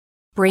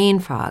brain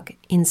fog,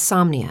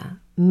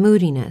 insomnia,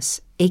 moodiness,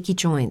 achy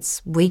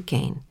joints, weight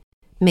gain.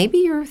 Maybe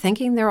you're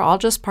thinking they're all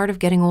just part of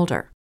getting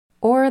older,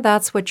 or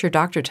that's what your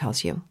doctor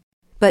tells you.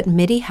 But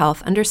MIDI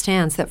Health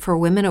understands that for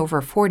women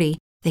over 40,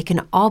 they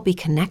can all be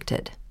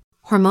connected.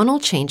 Hormonal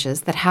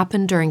changes that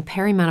happen during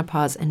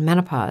perimenopause and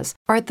menopause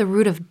are at the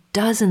root of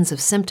dozens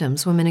of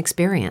symptoms women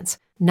experience,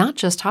 not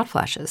just hot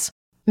flashes.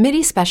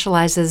 MIDI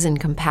specializes in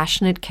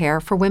compassionate care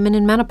for women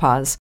in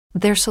menopause.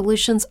 Their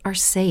solutions are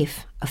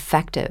safe,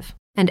 effective,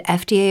 and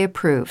FDA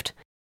approved.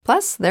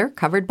 Plus, they're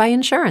covered by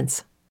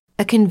insurance.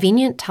 A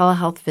convenient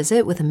telehealth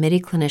visit with a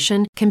MIDI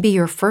clinician can be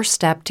your first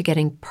step to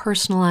getting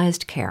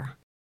personalized care.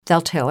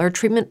 They'll tailor a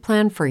treatment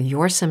plan for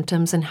your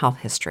symptoms and health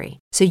history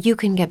so you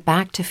can get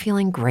back to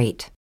feeling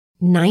great.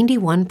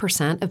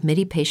 91% of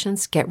MIDI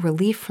patients get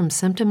relief from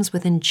symptoms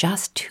within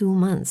just 2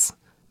 months.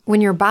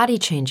 When your body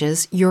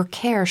changes, your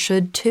care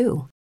should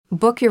too.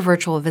 Book your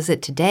virtual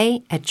visit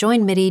today at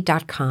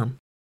joinmidi.com.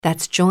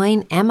 That's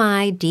joinmidi.com.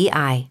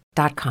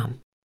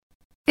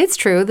 It's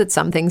true that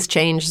some things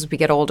change as we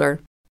get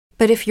older.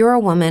 But if you're a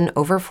woman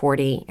over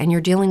 40 and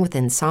you're dealing with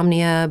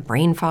insomnia,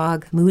 brain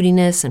fog,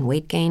 moodiness, and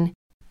weight gain,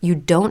 you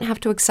don't have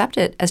to accept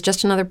it as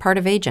just another part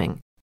of aging.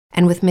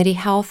 And with MIDI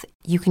Health,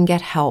 you can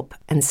get help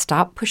and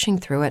stop pushing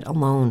through it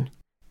alone.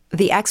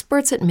 The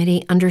experts at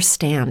MIDI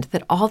understand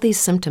that all these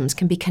symptoms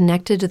can be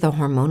connected to the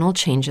hormonal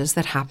changes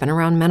that happen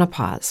around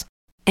menopause.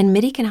 And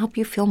MIDI can help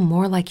you feel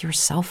more like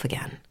yourself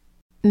again.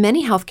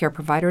 Many healthcare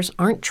providers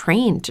aren't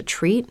trained to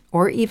treat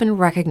or even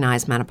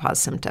recognize menopause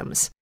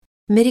symptoms.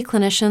 MIDI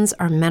clinicians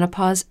are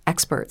menopause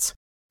experts.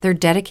 They're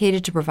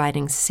dedicated to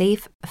providing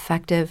safe,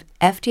 effective,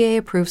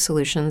 FDA-approved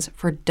solutions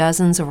for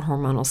dozens of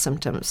hormonal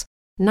symptoms,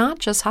 not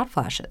just hot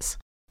flashes.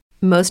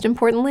 Most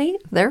importantly,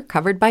 they're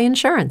covered by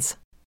insurance.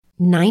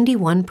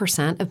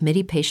 91% of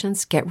MIDI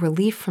patients get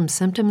relief from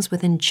symptoms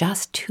within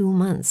just 2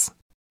 months.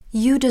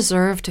 You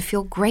deserve to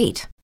feel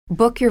great.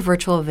 Book your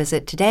virtual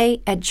visit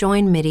today at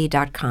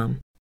joinmidi.com.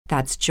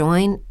 That's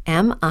joinmidi.com.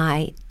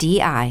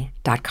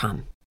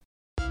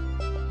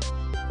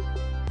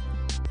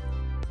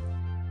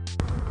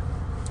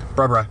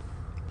 Bri.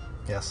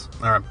 Yes.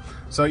 All right.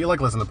 So you like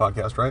listening to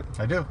podcasts, right?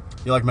 I do.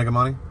 You like making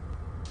money?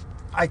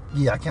 I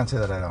can't say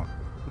that I don't.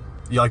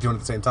 You like doing it at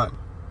the same time?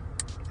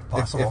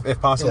 Possible.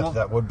 If possible? Yeah,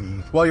 that would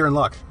be. Well, you're in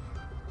luck.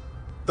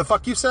 The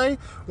fuck you say?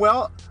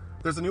 Well,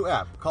 there's a new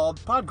app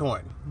called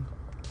Podcoin.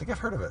 I think I've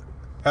heard of it.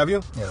 Have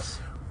you? Yes.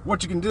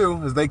 What you can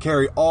do is they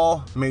carry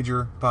all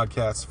major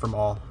podcasts from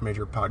all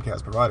major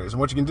podcast providers. And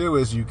what you can do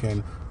is you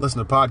can listen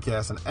to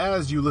podcasts, and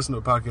as you listen to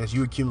a podcast,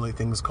 you accumulate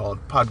things called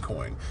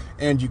Podcoin.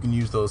 And you can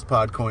use those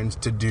Podcoins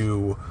to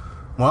do,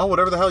 well,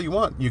 whatever the hell you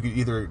want. You can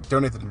either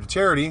donate them to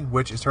charity,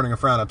 which is turning a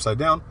frown upside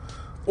down,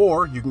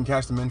 or you can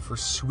cash them in for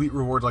sweet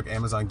rewards like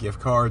Amazon gift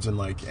cards and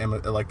like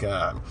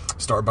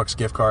Starbucks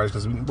gift cards,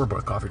 because we're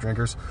both coffee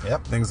drinkers.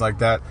 Yep. Things like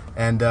that.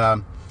 And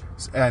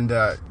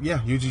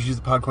you just use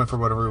the Podcoin for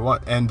whatever you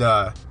want. And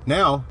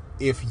now,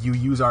 if you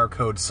use our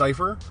code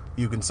CYPHER,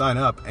 you can sign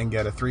up and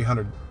get a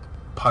 300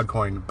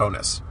 Podcoin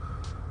bonus.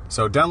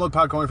 So download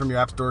Podcoin from your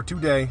app store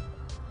today.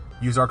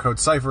 Use our code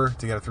CYPHER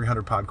to get a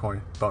 300 Podcoin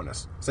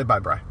bonus. Say bye,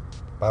 Bri.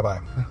 Bye-bye.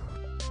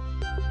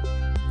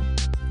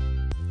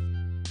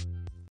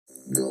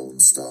 Gold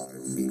Star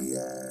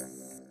Media.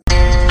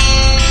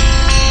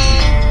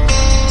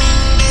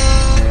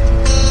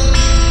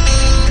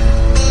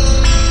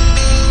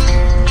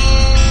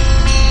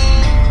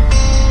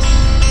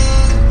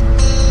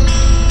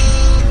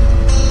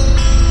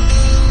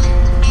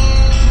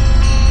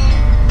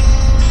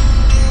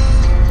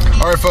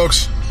 Alright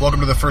folks, welcome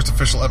to the first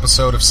official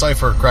episode of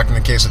Cypher, Cracking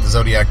the Case of the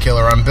Zodiac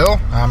Killer. I'm Bill.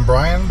 I'm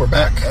Brian. We're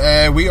back.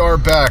 We are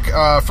back.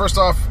 First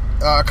off,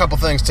 a couple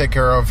things to take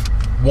care of.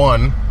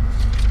 One,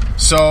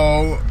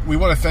 so we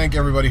want to thank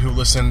everybody who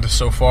listened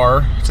so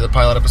far to the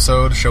pilot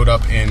episode, showed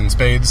up in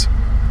spades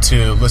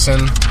to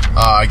listen.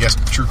 I guess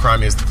true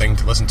crime is the thing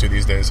to listen to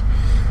these days.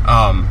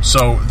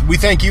 So we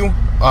thank you.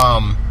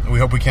 We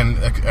hope we can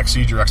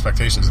exceed your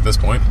expectations at this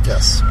point.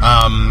 Yes.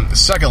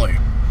 Secondly,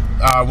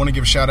 I want to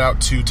give a shout out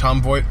to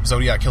Tom Voigt,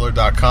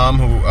 ZodiacKiller.com,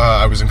 who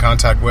I was in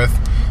contact with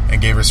and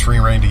gave us free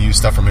reign to use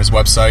stuff from his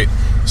website.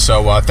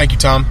 So thank you,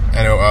 Tom,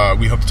 and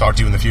we hope to talk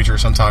to you in the future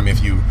sometime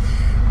if you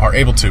are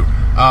able to.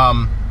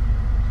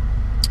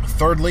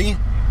 Thirdly,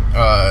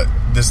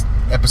 this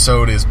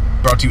episode is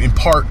brought to you in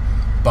part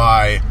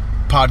by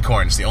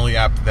Podcoin. It's the only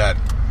app that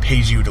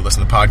pays you to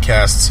listen to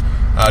podcasts.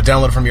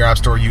 Download it from your app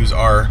store. Use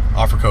our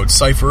offer code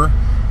CYPHER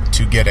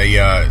to get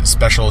a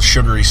special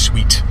sugary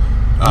sweet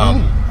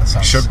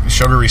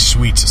sugary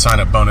sweet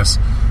sign-up bonus.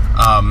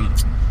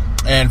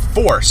 And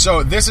four,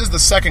 so this is the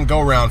second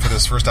go-round for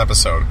this first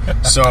episode.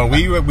 So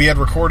we had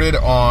recorded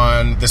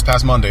on this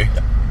past Monday.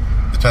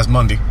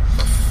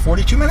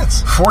 42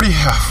 minutes.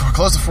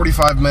 Close to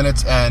 45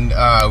 minutes, and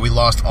we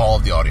lost all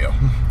of the audio.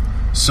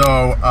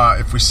 So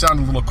if we sound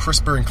a little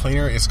crisper and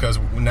cleaner, it's because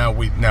now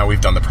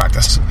we've done the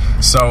practice.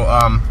 So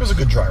it was a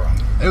good dry run.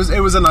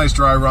 It was a nice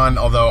dry run,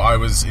 although I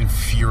was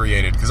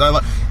infuriated because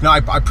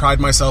I pride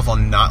myself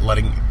on not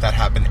letting that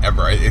happen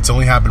ever. It's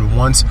only happened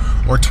once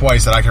or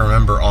twice that I can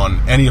remember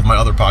on any of my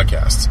other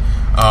podcasts.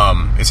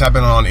 It's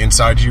happened on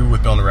Inside You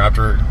with Bill and the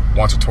Raptor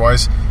once or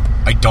twice.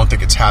 I don't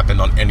think it's happened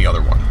on any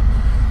other one.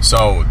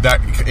 So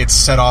that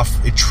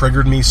it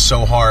triggered me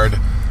so hard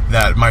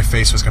that my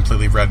face was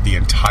completely red the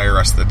entire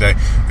rest of the day.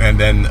 And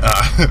then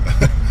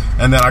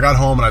and then I got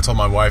home and I told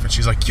my wife, and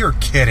she's like, "You're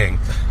kidding.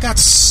 That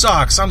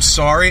sucks. I'm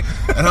sorry."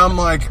 And I'm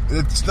like,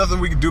 "It's nothing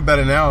we can do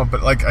better now."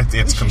 But like,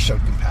 She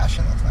showed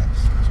compassion. That's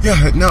nice.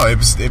 Yeah, no,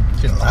 it She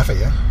didn't laugh at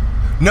you.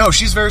 No,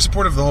 she's very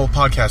supportive of the whole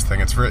podcast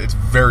thing. It's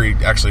very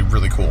actually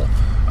really cool.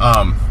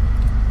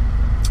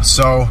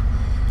 So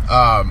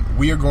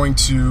we are going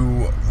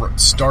to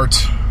start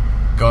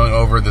going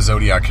over the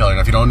Zodiac Killer.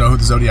 Now, if you don't know who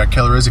the Zodiac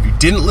Killer is, if you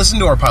didn't listen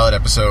to our pilot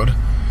episode,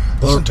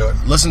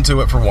 listen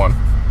to it for one.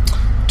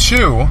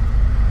 Two,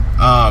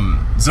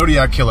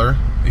 Zodiac Killer,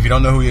 if you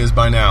don't know who he is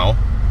by now,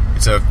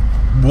 it's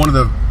one of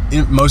the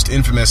most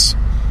infamous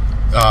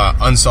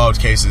unsolved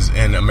cases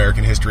in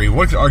American history.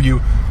 One could argue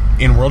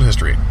in world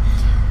history.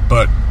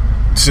 But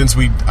since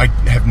I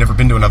have never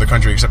been to another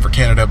country except for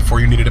Canada before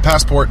you needed a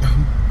passport.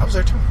 I was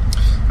there too.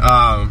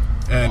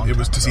 And it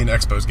was to see an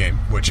Expos game,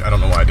 which I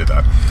don't know why I did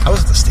that. I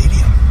was at the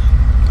stadium.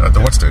 The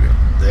what stadium?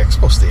 The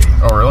Expo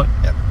Stadium. Oh, really?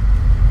 Yep.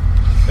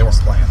 They weren't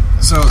playing.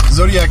 So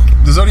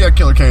the Zodiac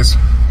Killer case.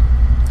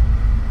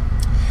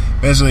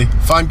 Basically,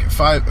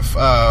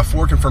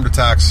 4 confirmed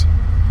attacks.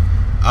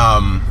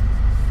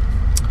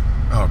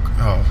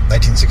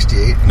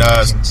 1968,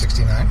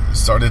 1969.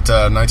 Started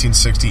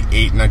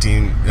 1968,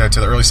 to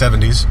the early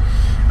 70s.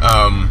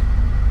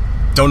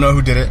 Don't know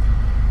who did it,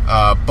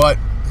 but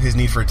his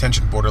need for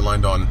attention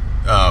borderlined on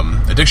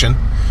addiction.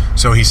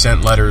 So he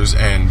sent letters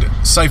and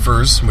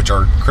ciphers, which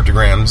are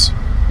cryptograms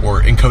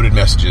or encoded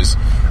messages,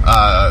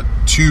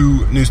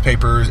 to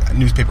newspaper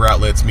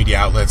outlets, media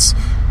outlets,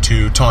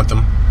 to taunt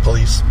them.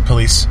 Police.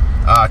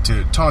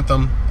 To taunt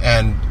them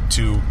and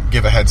to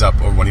give a heads up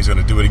of when he's going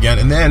to do it again.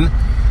 And then,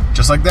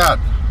 just like that,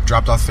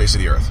 dropped off the face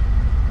of the earth.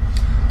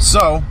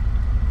 So,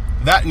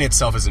 that in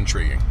itself is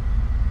intriguing.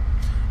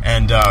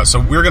 And so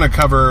we're going to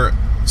cover,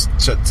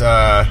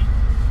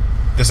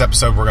 this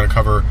episode, we're going to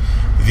cover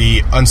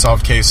the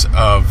unsolved case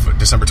of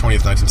December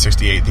 20th,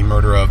 1968, the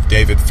murder of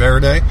David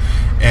Faraday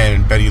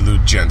and Betty Lou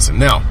Jensen.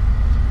 Now,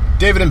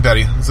 David and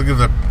Betty, let's look at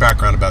the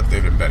background about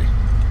David and Betty.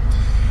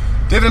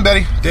 David and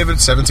Betty, David,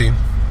 17,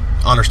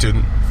 honor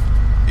student,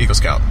 Eagle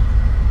Scout.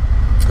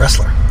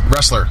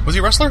 Wrestler. Was he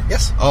a wrestler?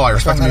 Yes. Oh, I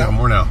respect him even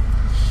more now.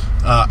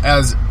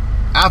 As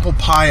apple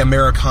pie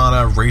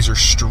Americana, razor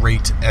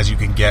straight as you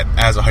can get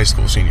as a high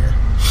school senior.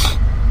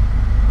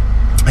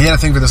 He had a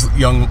thing for this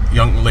young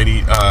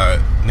lady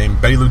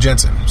named Betty Lou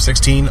Jensen,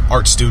 16,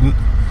 art student,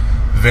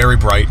 very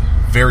bright,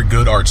 very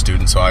good art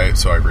student. So I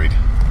agreed.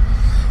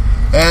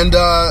 And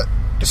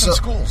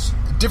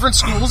different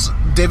schools.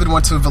 David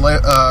went to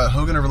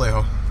Hogan or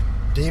Vallejo.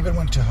 David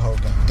went to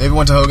Hogan. David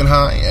went to Hogan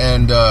High,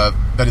 and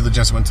Betty Lou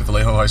Jensen went to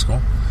Vallejo High School.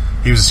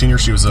 He was a senior.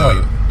 She was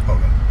Hogan.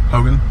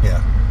 Hogan?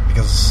 Yeah,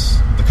 because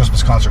the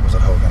Christmas concert was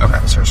at Hogan. Okay.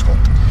 That was her school.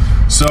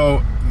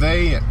 So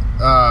they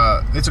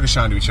took a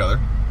shine to each other.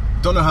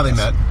 Don't know how they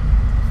met.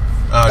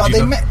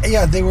 They met.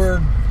 Yeah, they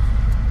were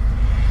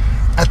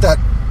at that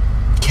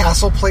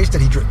castle place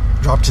that he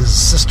dropped his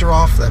sister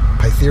off, that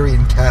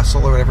Pythian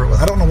castle or whatever it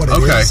was. I don't know what it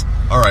is. Okay,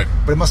 all right.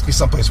 But it must be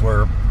someplace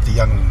where the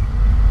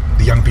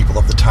young people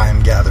of the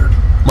time gathered.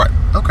 Right.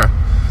 Okay.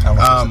 I don't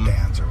know if it was a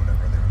dance or whatever.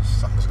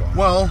 Something was going on.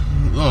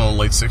 Well,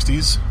 late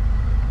 60s.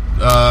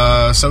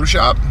 Soda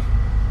shop.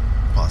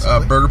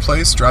 Possibly. Burger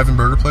place. Drive-in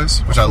burger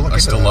place, which I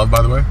still love,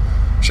 by the way.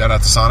 Shout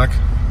out to Sonic.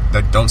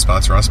 They don't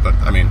sponsor us, but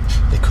I mean,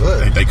 they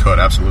could. They could,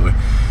 absolutely.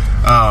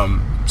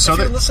 So if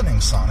you're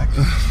listening, Sonic.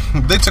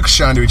 They took a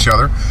shine to each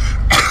other.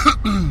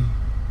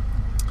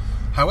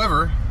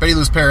 However, Betty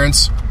Lou's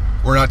parents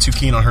were not too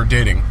keen on her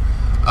dating.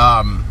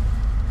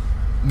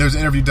 There's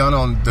an interview done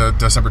on the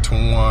December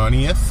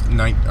 20th,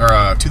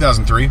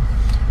 2003,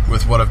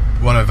 with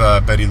one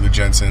of Betty Lou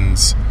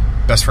Jensen's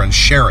best friends,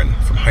 Sharon,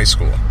 from high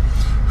school,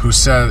 who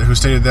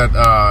stated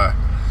that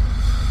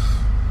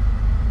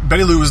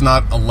Betty Lou was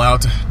not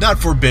allowed to, not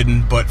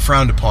forbidden, but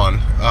frowned upon.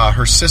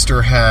 Her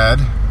sister had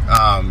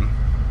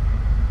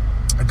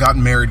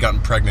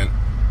gotten pregnant,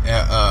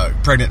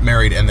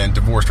 married, and then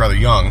divorced rather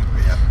young.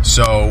 Yeah.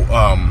 So,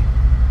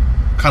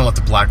 kind of left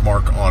a black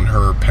mark on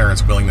her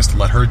parents' willingness to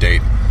let her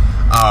date.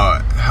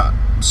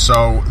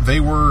 So they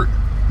were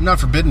not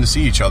forbidden to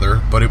see each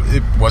other, but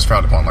it was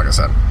frowned upon, like I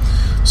said.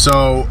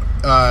 So,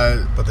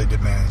 but they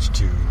did manage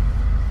to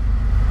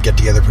get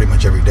together pretty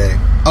much every day.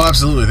 Oh,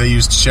 absolutely. They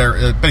used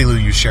Betty Lou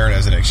used Sharon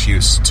as an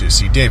excuse to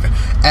see David,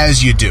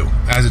 as you do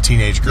as a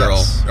teenage girl.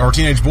 Yes. Or a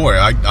teenage boy.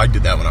 I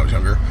did that when I was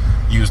younger.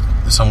 Used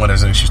someone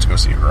as an excuse to go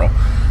see a girl.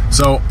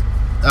 So,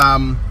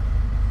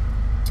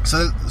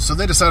 so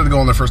they decided to go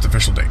on their first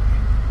official date.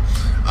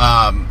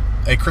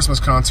 A Christmas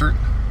concert.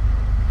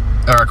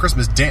 Or a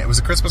Christmas dance. Was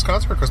it a Christmas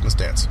concert or a Christmas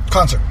dance?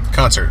 Concert.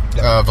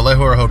 Yep.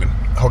 Vallejo or Hogan?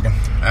 Hogan.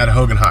 At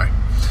Hogan High.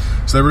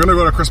 So they were going to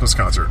go to a Christmas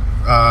concert.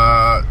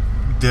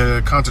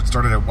 The concert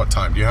started at what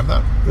time? Do you have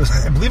that?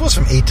 I believe it was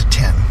from 8 to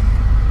 10.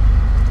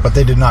 But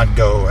they did not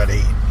go at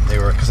 8.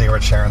 Because they were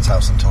at Sharon's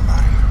house until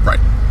 9. Right.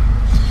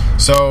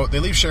 So they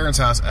leave Sharon's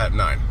house at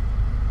 9.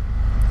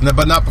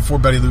 But not before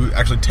Betty Lou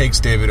actually takes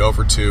David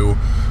over to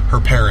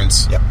her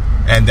parents. Yep.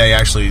 And they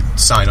actually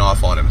sign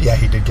off on him. Yeah,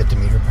 he did get to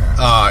meet her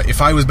parents.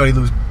 If I was Betty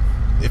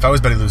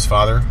Lou's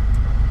father,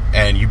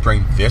 and you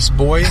bring this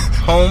boy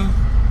home,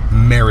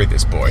 marry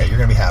this boy. Yeah, you're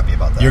going to be happy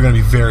about that. You're going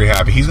to be very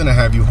happy. He's going to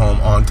have you home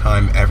on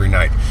time every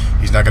night.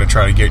 He's not going to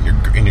try to get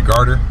in your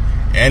garter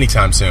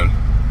anytime soon.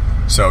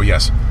 So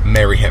yes,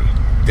 marry him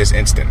this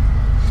instant.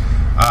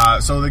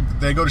 So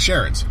they go to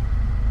Sharon's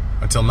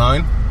until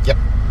 9. Yep.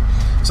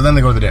 So then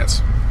they go to the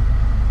dance.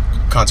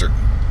 Concert.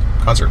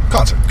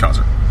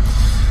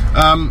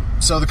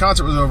 So the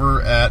concert was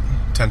over at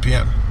 10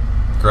 p.m.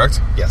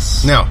 Correct?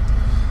 Yes. Now,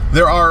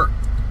 there are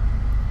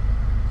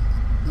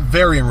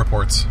varying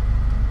reports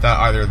that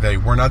either they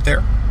were not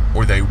there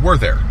or they were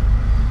there.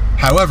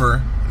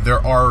 However,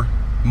 there are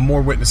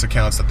more witness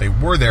accounts that they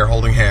were there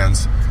holding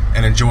hands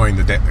and enjoying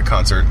the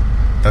concert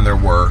than there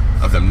were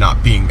of them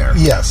not being there.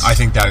 Yes. I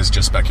think that is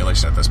just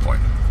speculation at this point.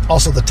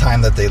 Also, the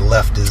time that they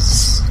left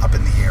is up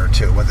in the air,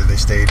 too. Whether they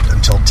stayed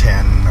until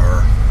 10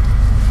 or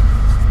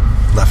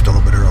left a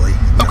little bit early.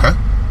 Okay.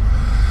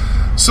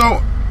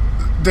 So,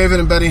 David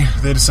and Betty,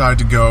 they decide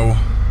to go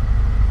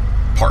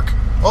park.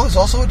 Well, there's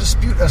also a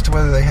dispute as to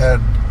whether they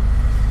had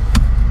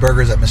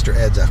burgers at Mr.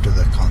 Ed's after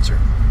the concert.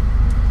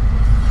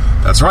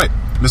 That's right.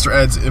 Mr.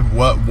 Ed's, it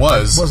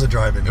was a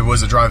drive-in. It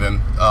was a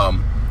drive-in.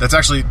 That's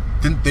actually,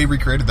 didn't they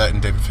recreated that in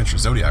David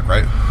Fincher's Zodiac,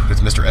 right?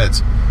 It's Mr.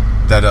 Ed's.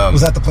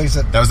 Was that the place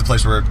that... That was the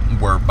place where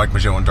Mike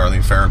Mageau and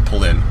Darlene Ferrin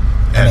pull in.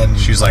 And then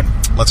she's like,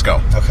 let's go.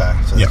 Okay.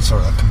 So they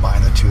sort of like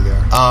combine the two there.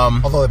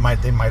 Although they might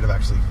have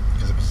actually...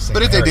 Because it was the same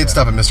But if they did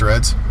stop at Mr.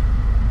 Ed's,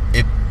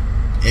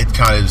 it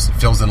kind of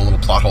fills in a little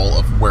plot hole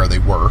of where they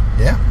were.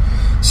 Yeah.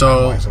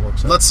 So,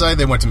 let's say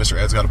they went to Mr.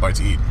 Ed's, got a bite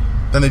to eat.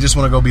 Then they just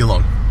want to go be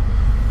alone.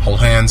 Hold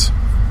hands.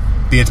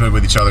 Be intimate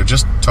with each other.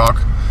 Just talk.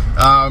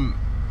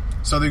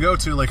 So they go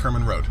to Lake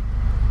Herman Road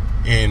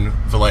in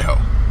Vallejo.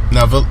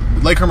 Now,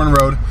 Lake Herman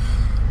Road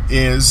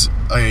is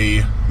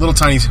a little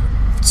tiny,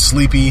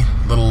 sleepy,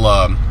 little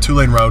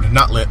 2-lane road.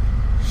 Not lit.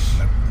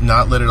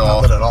 Not lit at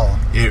all. Not lit at all.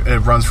 It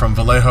runs from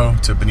Vallejo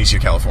to Benicia,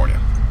 California.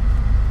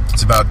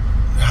 It's about,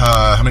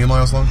 how many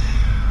miles long?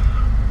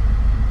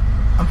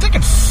 I'm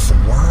thinking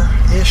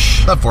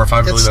 4-ish. About 4 or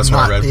 5, really. That's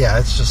what I read. Yeah,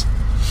 it's just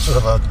sort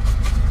of a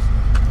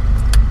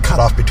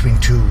cutoff between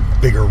two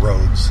bigger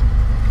roads.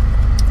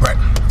 Right.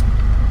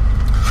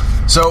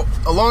 So,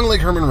 along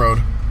Lake Herman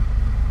Road...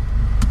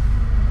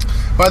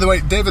 By the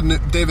way, David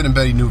and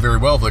Betty knew very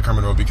well of Lake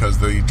Herman Road because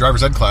the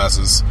driver's ed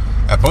classes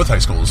at both high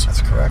schools...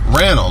 That's correct.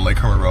 ...ran on Lake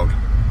Herman Road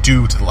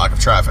due to the lack of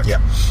traffic.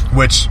 Yeah.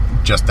 Which,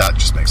 just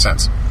makes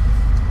sense.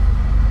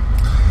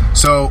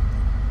 So,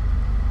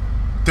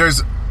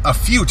 there's a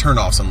few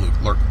turnoffs on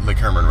Lake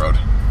Herman Road.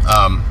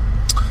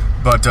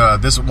 But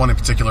this one in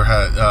particular,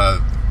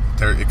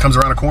 it comes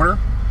around a corner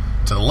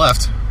to the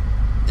left.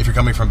 If you're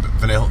coming from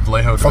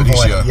Vallejo to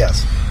Benicia,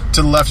 yes.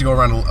 To the left, you go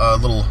around a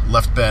little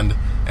left bend,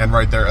 and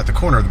right there at the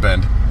corner of the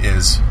bend in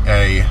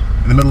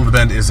the middle of the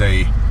bend is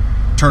a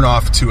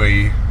turnoff to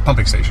a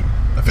pumping station,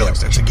 a filling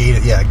station.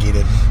 It's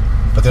gated.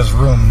 But there's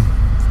room.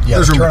 Yeah,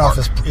 there's the room turnoff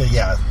is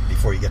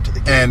before you get to the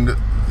gate. And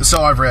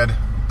so I've read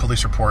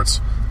police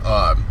reports.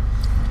 That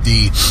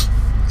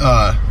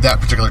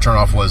particular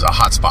turnoff was a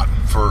hot spot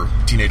for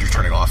teenagers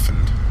turning off and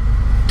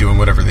doing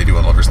whatever they do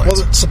on lovers'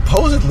 lanes. Well,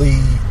 supposedly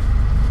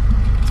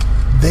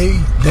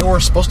they were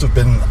supposed to have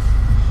been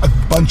a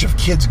bunch of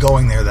kids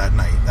going there that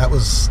night. That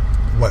was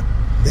what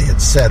they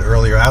had said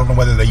earlier. I don't know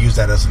whether they used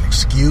that as an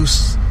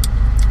excuse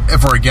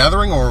for a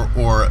gathering or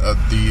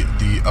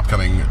the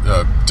upcoming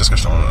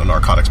discussion on a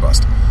narcotics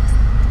bust.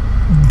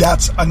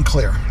 That's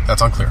unclear.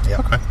 Yeah.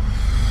 Okay.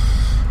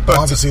 But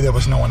obviously there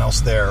was no one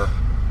else there,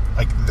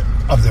 like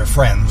of their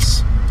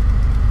friends,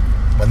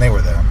 when they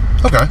were there.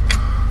 Okay.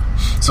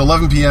 So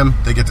 11 p.m.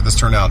 they get to this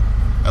turnout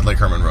at Lake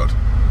Herman Road,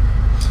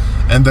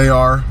 and they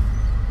are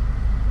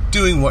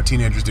doing what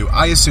teenagers do.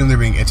 I assume they're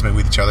being intimate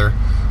with each other.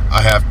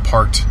 I have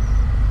parked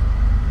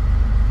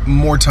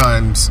more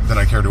times than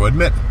I care to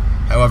admit.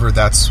 However,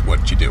 that's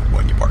what you do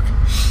when you park.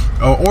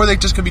 Or they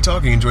just could be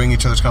talking, enjoying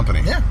each other's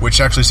company. Yeah. Which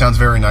actually sounds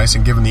very nice,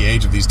 and given the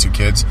age of these two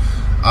kids,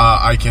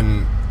 I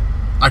can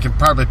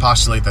probably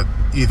postulate that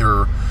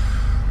either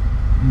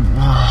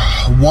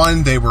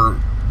one, they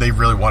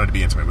really wanted to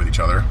be intimate with each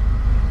other.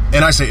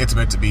 And I say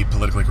intimate to be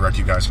politically correct.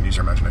 You guys can use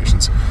your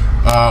imaginations.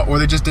 Or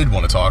they just did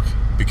want to talk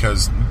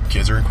because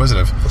kids are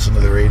inquisitive. Listen to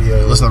the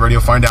radio.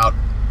 Find out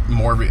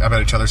more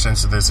about each other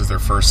since this is their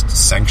first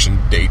sanctioned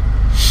date.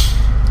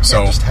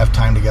 So just have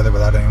time together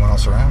without anyone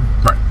else around.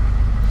 Right.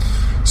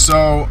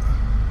 So,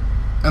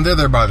 and they're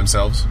there by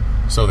themselves,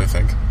 so they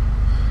think.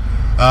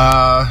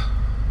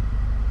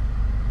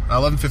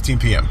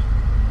 11:15 p.m.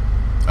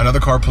 Another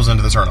car pulls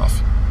into the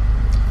turnoff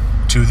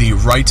to the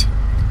right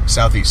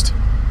southeast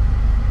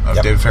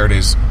of David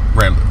Faraday's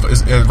Rambler.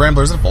 Is it a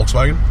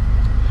Volkswagen?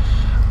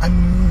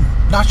 I'm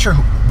not sure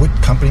what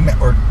company,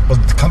 or was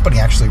the company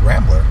actually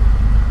Rambler?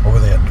 Or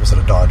was it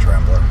a Dodge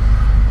Rambler?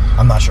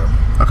 I'm not sure.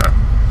 Okay.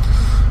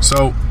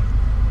 So,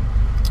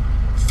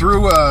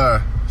 through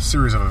a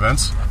series of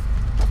events,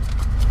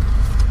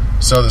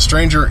 so the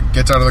stranger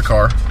gets out of the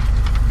car.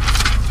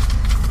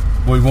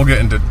 We'll get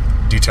into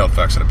detailed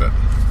facts in a bit.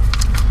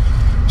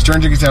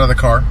 Stranger gets out of the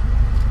car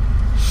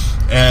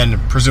and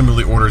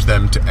presumably orders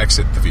them to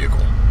exit the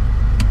vehicle.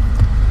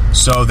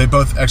 So they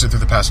both exit through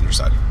the passenger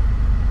side.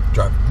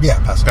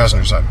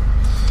 Passenger side.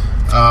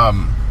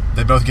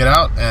 They both get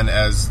out, and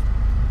as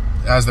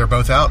they're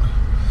both out,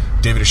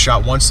 David is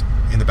shot once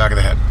in the back of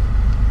the head.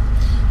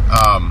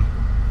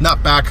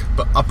 Not back,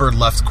 but upper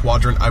left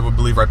quadrant, I would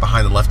believe, right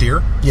behind the left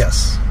ear.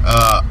 Yes.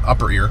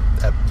 Upper ear.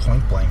 At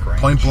point blank range.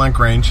 Point blank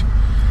range.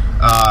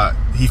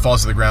 He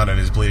falls to the ground and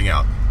is bleeding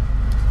out,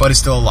 but is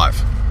still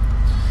alive.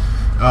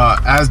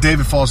 As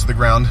David falls to the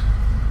ground,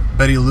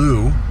 Betty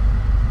Lou,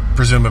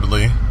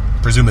 presumably,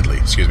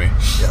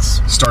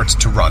 yes, starts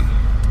to run.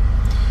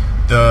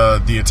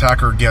 The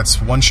attacker gets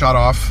one shot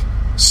off,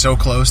 so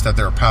close that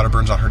there are powder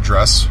burns on her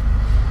dress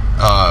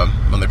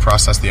when they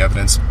process the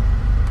evidence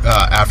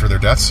after their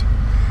deaths.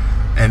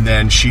 And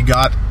then she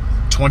got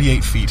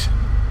 28 feet.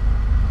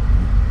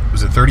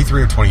 Was it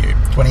 33 or 28?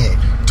 28.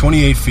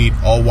 28 feet,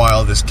 all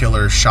while this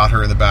killer shot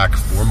her in the back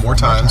four more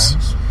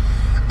times.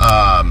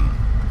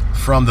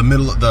 From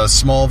the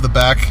small of the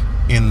back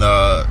in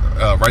the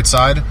right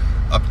side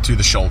up to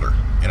the shoulder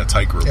in a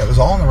tight group. Yeah, it was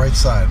all on the right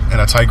side. In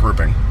a tight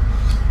grouping.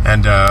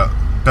 And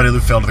Betty Lou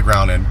fell to the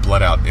ground and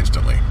bled out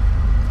instantly.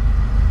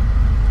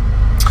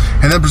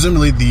 And then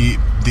presumably the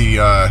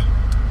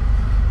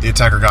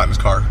attacker got in his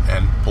car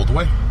and pulled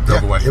away,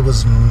 drove away. It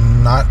was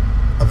not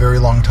a very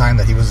long time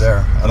that he was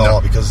there at all,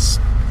 because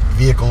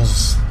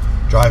vehicles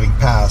driving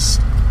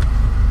past,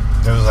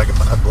 there was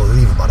I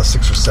believe about a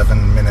 6 or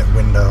 7 minute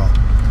window.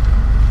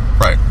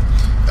 Right.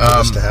 For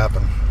this to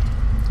happen.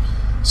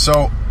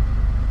 So,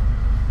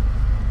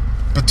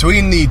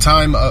 between the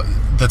time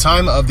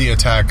of the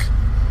attack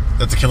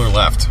that the killer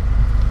left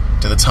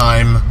to the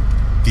time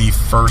the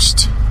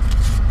first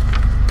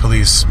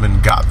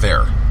policeman got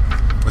there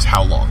was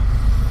how long?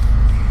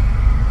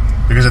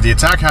 Because if the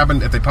attack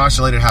happened, if they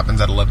postulate it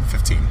happens at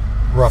 11:15.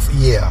 Rough,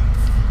 yeah.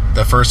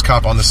 The first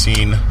cop on the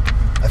scene,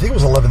 I think it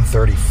was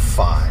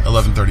 11:35.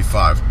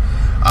 11:35.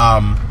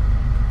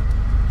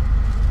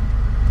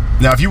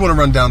 Now, if you want to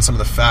run down some of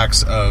the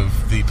facts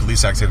of the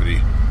police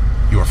activity,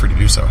 you are free to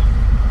do so.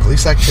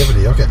 Police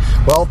activity, okay.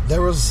 Well,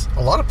 there was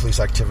a lot of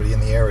police activity in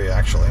the area,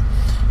 actually.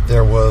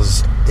 There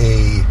was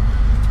a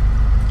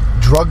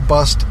drug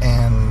bust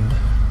and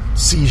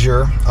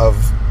seizure of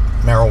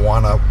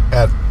marijuana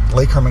at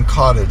Lake Herman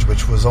Cottage,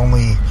 which was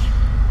only,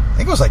 I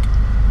think it was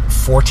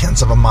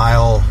 0.4 of a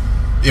mile.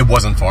 It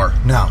wasn't far.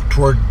 No,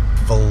 toward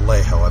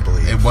Vallejo, I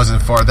believe. It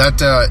wasn't far. That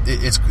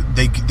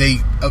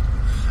they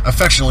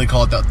affectionately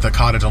call it the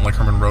cottage on Lake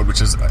Herman Road,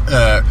 which is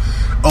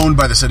owned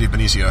by the city of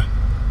Benicia,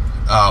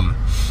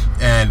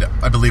 and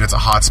I believe it's a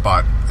hot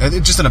spot.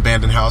 It's just an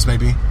abandoned house,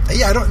 maybe.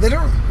 Yeah, they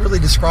don't really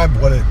describe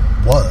what it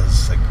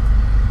was.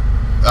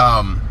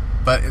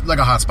 But like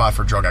a hot spot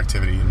for drug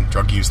activity and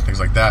drug use and things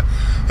like that.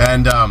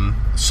 And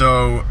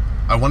so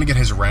I want to get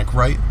his rank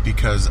right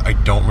because I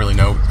don't really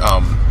know.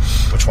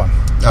 Which one?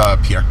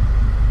 Pierre.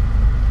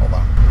 Hold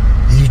on.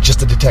 You're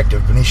just a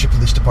detective. Benicia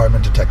Police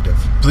Department detective.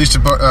 Benicia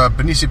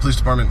Police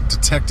Department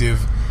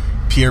detective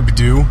Pierre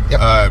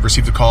Bidou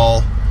received a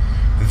call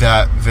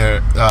that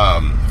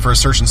for a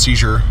search and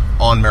seizure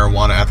on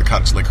marijuana at the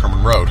Cottage Lake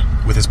Herman Road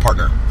with his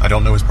partner. I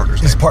don't know his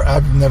partner's name.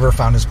 I've never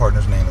found his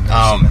partner's name.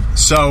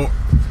 So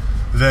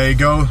they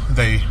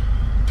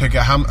pick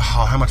out how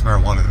much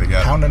marijuana did they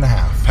get? Pound and a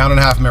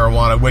half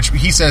marijuana, which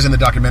he says in the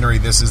documentary.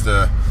 This is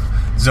the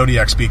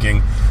Zodiac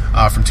speaking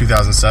from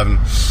 2007.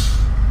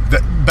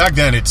 Back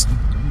then,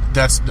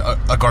 that's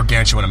a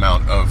gargantuan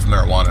amount of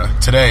marijuana.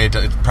 Today,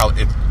 it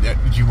probably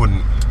you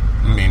wouldn't.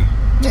 I mean,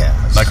 yeah,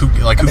 who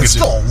it's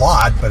still a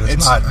lot, but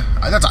it's not.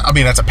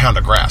 That's a pound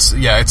of grass.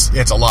 Yeah,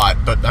 it's a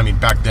lot, but I mean,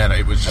 back then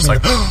it was just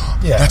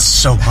that's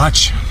so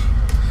much.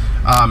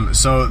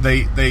 So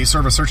they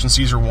serve a search and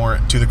seizure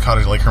warrant to the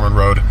Cottage Lake Herman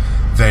Road.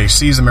 They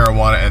seize the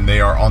marijuana and they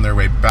are on their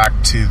way back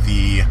to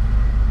the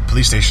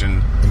police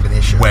station in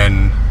Benicia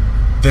when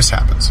this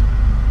happens.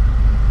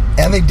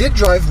 And they did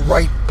drive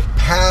right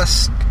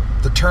past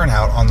the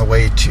turnout on the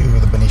way to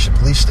the Benicia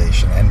police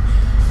station, and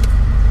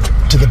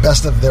to the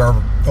best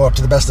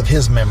of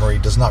his memory,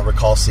 does not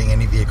recall seeing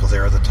any vehicles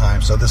there at the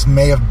time. So this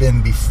may have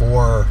been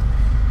before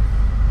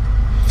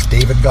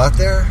David got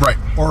there, right?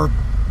 Or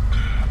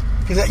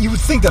because you would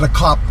think that a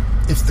cop,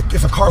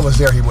 if a car was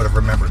there, he would have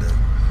remembered it,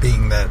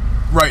 being that.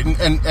 Right,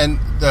 and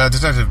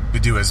Detective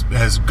Bidou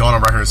has gone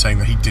on record as saying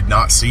that he did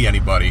not see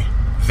anybody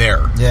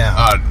there.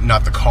 Yeah.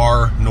 Not the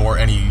car, nor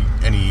any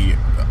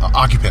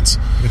occupants.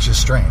 Which is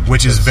strange.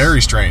 Which is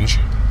very strange.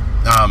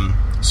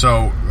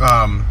 So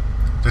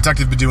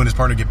Detective Bidou and his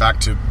partner get back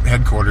to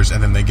headquarters,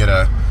 and then they get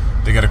a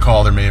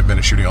call there may have been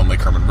a shooting on Lake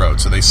Herman Road.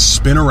 So they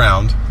spin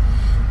around,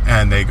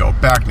 and they go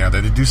back now.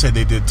 They do say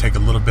they did take a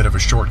little bit of a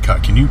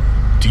shortcut. Can you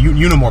Do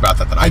you know more about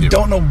that than I do? I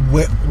don't know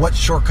what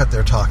shortcut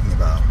they're talking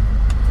about.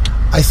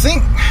 I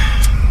think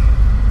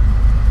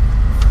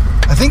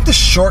the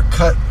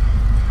shortcut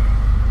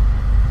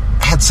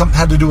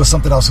had to do with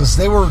something else, because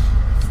they were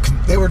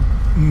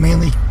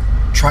mainly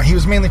he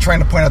was mainly trying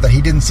to point out that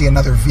he didn't see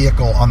another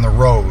vehicle on the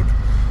road.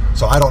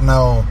 So I don't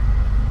know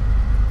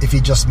if he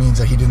just means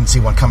that he didn't see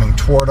one coming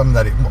toward him,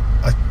 that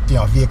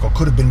a vehicle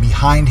could have been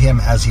behind him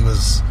as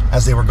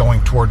they were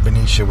going toward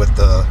Benicia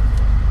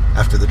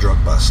after the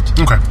drug bust.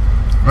 Okay.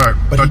 All right.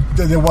 But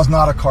there was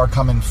not a car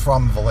coming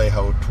from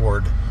Vallejo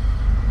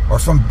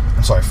from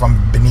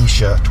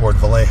Benicia toward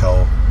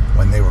Vallejo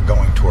when they were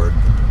going toward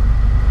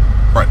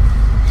right.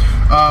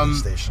 the police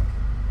station.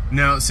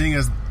 Now, seeing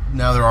as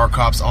now there are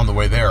cops on the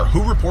way there,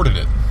 who reported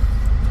it?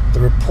 The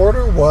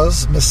reporter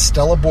was Miss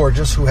Stella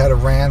Borges, who had a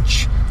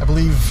ranch, I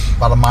believe,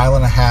 about 1.5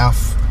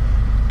 miles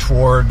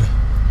toward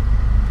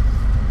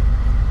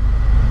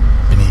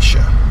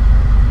Benicia.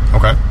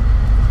 Okay.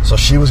 So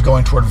she was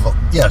going toward...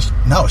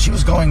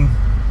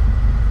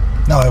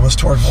 No, it was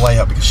toward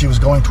Vallejo, because she was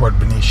going toward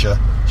Benicia.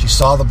 She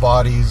saw the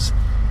bodies,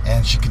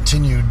 and she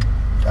continued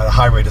at a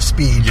high rate of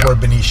speed toward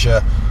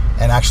Benicia,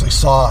 and actually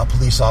saw a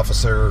police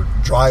officer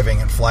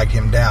driving and flagged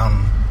him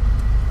down,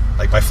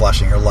 like by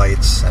flashing her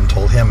lights, and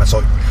told him. And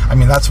so, I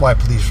mean, that's why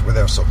police were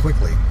there so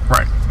quickly.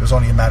 Right. It was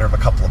only a matter of a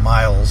couple of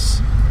miles.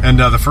 And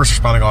the first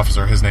responding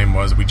officer, his name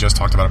was, we just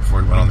talked about it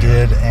before we went on the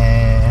air.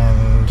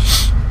 And...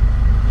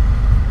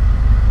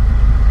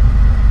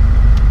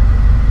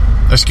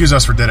 Excuse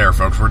us for dead air,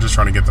 folks. We're just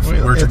trying to get the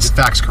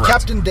facts correct.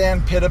 Captain Dan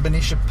Pitta,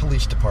 Benicia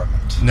Police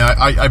Department. Now,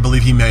 I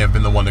believe he may have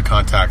been the one to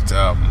contact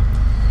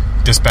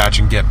dispatch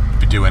and get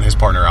Bidou and his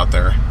partner out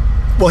there.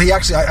 Well, he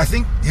actually, I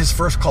think his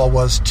first call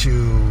was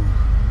to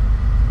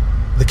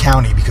the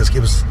county, because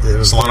it was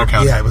Solano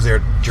County. Yeah, it was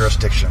their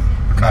jurisdiction.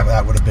 Okay.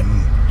 That would have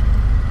been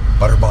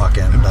Butterbach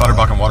and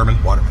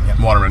Waterman. Waterman, yeah.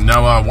 Waterman.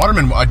 Now,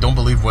 Waterman, I don't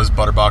believe was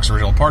Butterbach's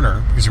original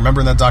partner, because you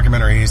remember in that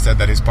documentary he said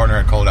that his partner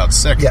had called out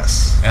sick.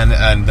 Yes. And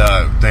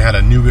they had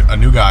a new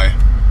guy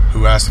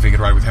who asked if he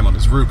could ride with him on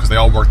his route, because they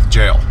all worked the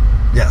jail.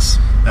 Yes.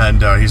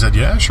 And he said,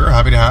 "Yeah, sure,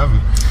 happy to have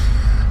him."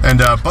 And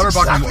Butterbach, that's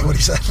exactly what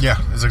he said. Yeah,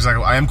 that's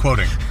exactly. I am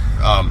quoting.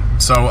 And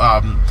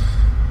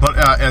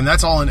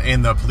that's all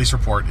in the police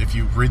report. If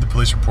you read the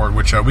police report,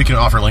 which we can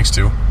offer links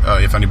to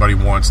if anybody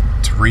wants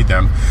to read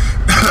them.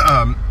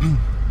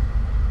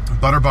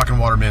 Butterbach and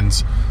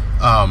Waterman's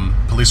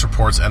police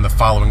reports and the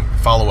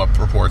follow-up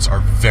reports are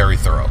very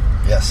thorough.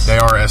 Yes, they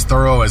are as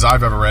thorough as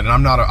I've ever read, and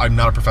I'm not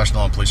a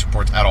professional on police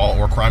reports at all,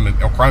 or crime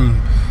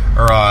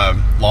or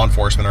law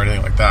enforcement or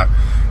anything like that.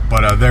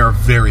 But they're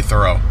very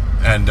thorough,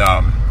 and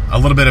a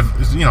little bit of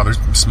there's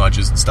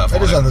smudges and stuff.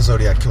 It is on the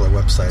Zodiac Killer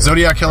website.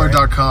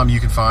 ZodiacKiller.com. You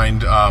can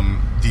find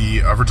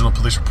the original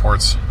police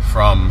reports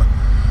from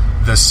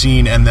the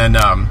scene, and then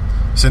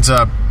since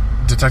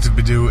Detective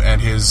Bidou and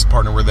his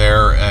partner were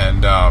there,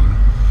 and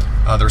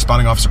the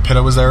responding officer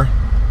Pitta was there.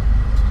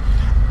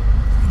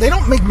 They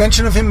don't make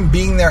mention of him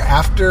being there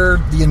after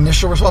the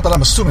initial response, but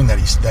I'm assuming that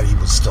he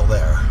was still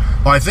there.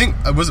 Well, I think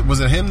was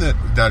it him that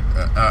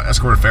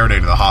escorted Faraday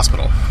to the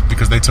hospital,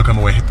 because they took him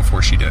away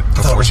before she did.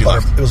 Before she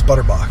left, it was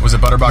Butterbach. Was it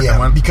Butterbach that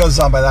went? Because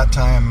by that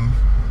time,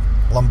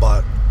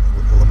 Lundblad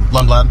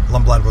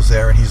was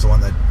there, and he's the one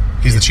that.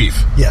 He's the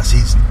chief. Yes,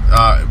 he's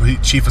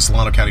chief of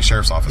Solano County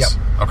Sheriff's Office.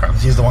 Yep. Okay.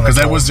 He's the one because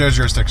that was their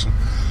jurisdiction.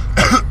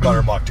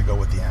 Butterbach to go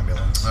with the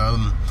ambulance. Or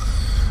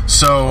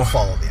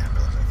follow the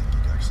ambulance. I think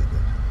he actually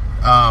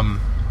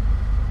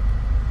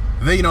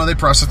did. They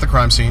processed the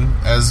crime scene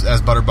as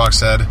Butterbach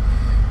said.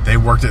 They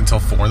worked it until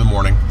 4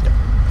 a.m. Yep.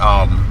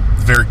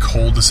 Very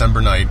cold December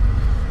night.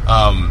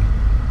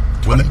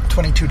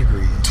 22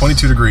 degrees.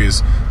 22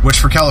 degrees, which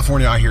for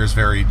California I hear is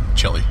very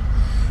chilly.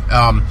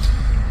 So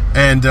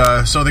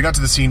they got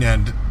to the scene,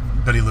 and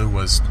Betty Lou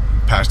was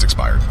past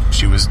expired.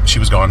 She was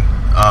gone.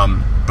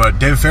 But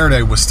David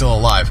Faraday was still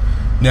alive.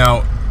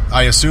 Now,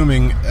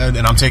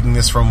 and I'm taking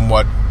this from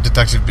what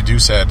Detective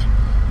Bidou said,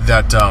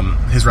 that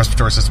his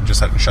respiratory system just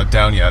hadn't shut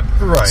down yet.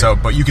 Right. So,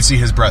 but you could see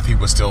his breath; he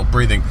was still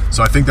breathing.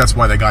 So I think that's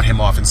why they got him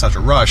off in such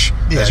a rush,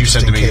 as you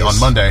said to me on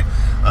Monday,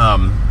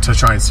 to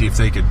try and see if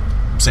they could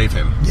save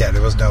him. Yeah,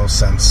 there was no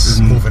sense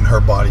moving her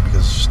body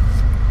because.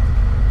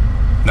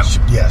 No.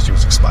 She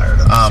was expired.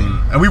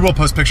 And we will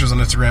post pictures on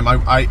Instagram.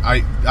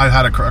 I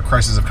had a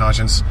crisis of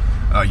conscience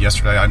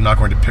yesterday. I'm not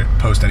going to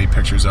post any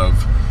pictures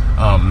of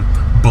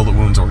bullet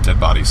wounds or dead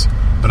bodies,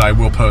 but I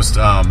will post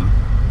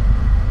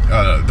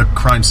the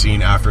crime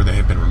scene after they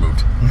have been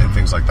removed and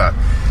things like that.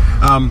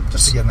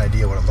 Just to get an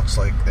idea what it looks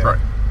like there.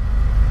 Right.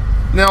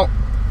 Now,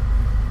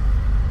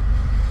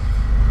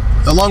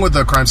 along with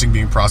the crime scene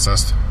being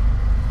processed,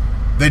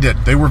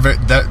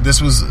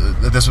 this was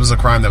a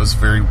crime that was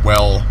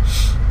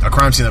a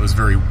crime scene that was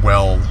very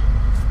well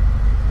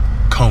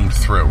combed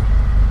through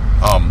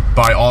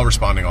by all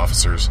responding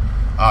officers,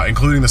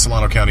 including the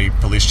Solano County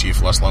Police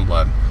Chief Les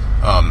Lundblad.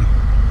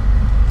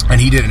 And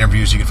he did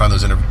interviews. You can find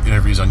those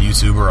interviews on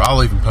YouTube, or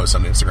I'll even post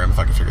on Instagram if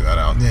I can figure that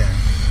out. Yeah.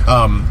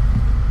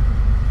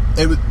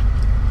 It was,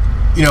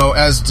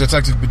 as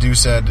Detective Bidou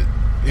said,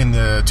 in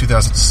the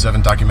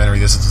 2007 documentary,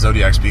 this is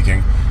Zodiac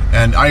speaking,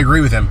 and I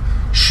agree with him.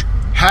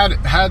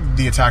 Had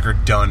the attacker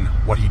done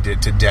what he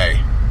did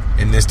today,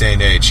 in this day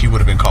and age, he would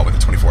have been caught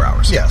within 24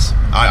 hours. Yes.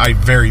 I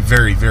very,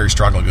 very, very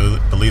strongly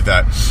believe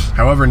that.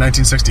 However, in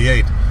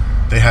 1968,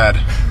 they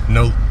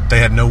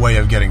had no way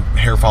of getting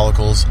hair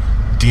follicles.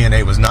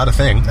 DNA was not a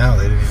thing. No,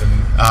 they didn't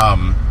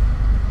even...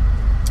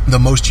 The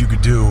most you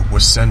could do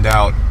was send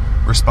out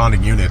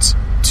responding units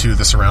to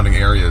the surrounding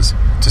areas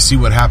to see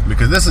what happened,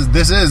 because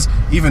this is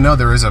even though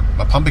there is a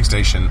pumping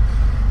station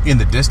in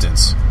the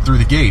distance through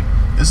the gate,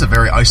 this is a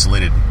very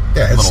isolated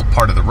little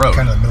part of the road.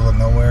 Kind of the middle of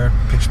nowhere,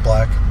 pitch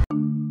black.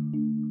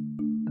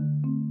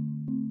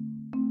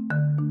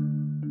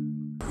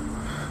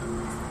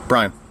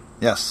 Brian.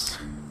 Yes.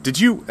 Did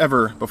you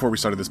ever, before we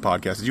started this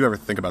podcast, did you ever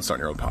think about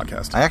starting your own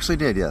podcast? I actually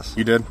did, yes.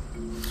 You did?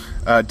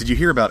 Did you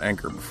hear about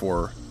Anchor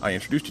before I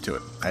introduced you to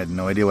it? I had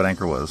no idea what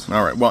Anchor was.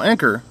 All right. Well,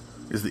 Anchor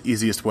is the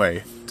easiest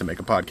way to make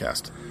a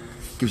podcast.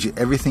 Gives you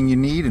everything you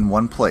need in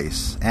one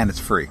place, and it's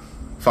free.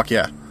 Fuck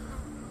yeah.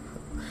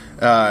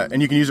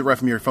 And you can use it right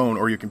from your phone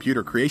or your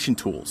computer. Creation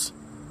tools.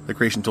 The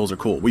creation tools are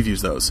cool. We've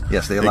used those.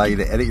 Yes, they allow you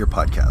to edit your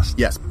podcast.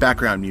 Yes,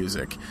 background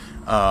music,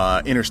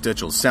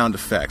 interstitials, sound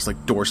effects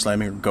like door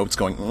slamming or goats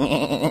going,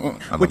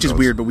 which is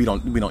weird, but we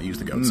don't use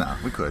the goats. No,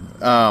 we could.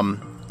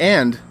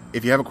 And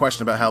if you have a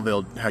question about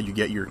how you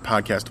get your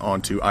podcast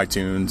onto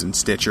iTunes and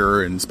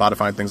Stitcher and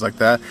Spotify and things like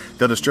that,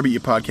 they'll distribute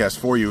your podcast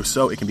for you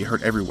so it can be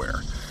heard everywhere.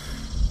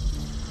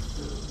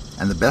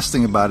 And the best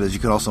thing about it is you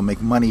can also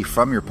make money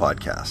from your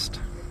podcast.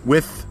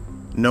 With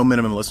no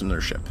minimum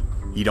listenership.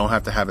 You don't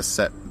have to have a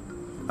set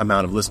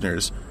amount of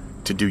listeners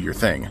to do your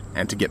thing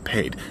and to get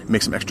paid.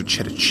 Make some extra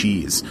cheddar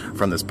cheese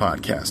from this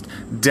podcast.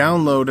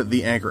 Download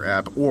the Anchor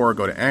app or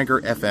go to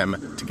Anchor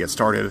FM to get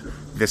started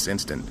this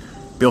instant.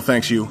 Bill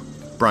thanks you.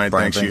 Brian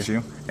thanks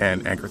you.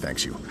 And Anchor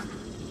thanks you.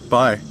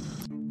 Bye.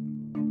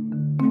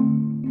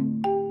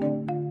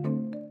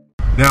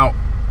 Now,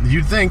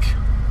 you'd think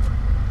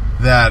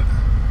that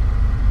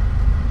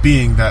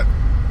being that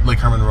Lake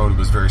Herman Road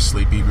was very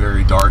sleepy,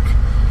 very dark,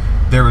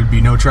 there would be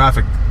no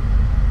traffic.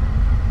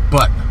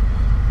 But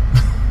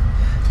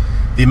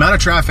the amount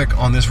of traffic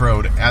on this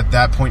road at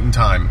that point in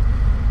time,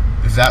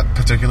 that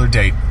particular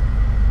date,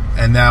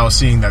 and now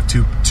seeing that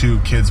two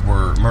kids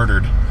were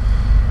murdered,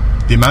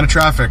 the amount of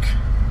traffic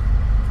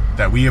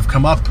that we have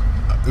come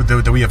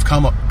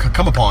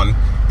upon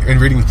in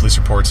reading the police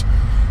reports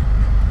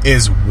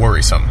is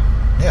worrisome.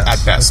 Yes,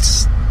 at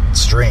best. It's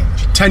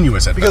strange.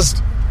 Tenuous at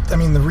best. Because, I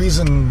mean, the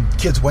reason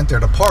kids went there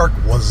to park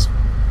was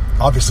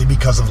obviously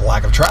because of the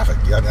lack of traffic.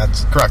 Yeah,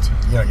 that's correct.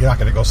 You know, you're not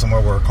going to go somewhere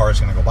where a car is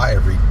going to go by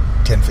every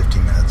 10,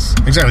 15 minutes.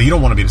 Exactly. You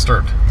don't want to be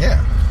disturbed.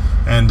 Yeah.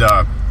 And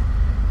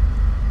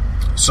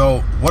so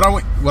what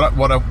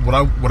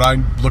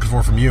I'm looking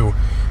for from you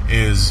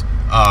is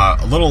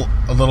a little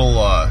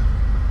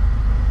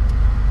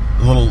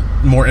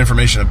more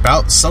information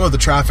about some of the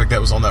traffic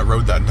that was on that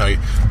road that night,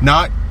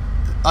 not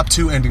up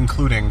to and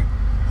including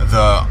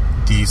the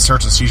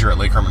search and seizure at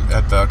Lake Herman,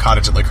 at the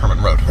cottage at Lake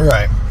Herman Road.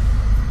 Right.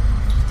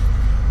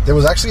 There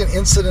was actually an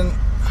incident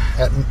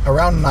at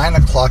around 9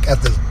 o'clock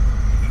at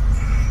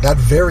that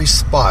very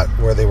spot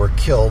where they were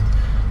killed.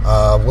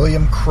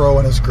 William Crow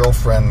and his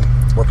girlfriend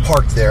were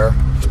parked there.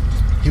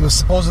 He was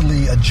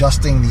supposedly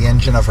adjusting the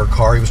engine of her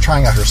car. He was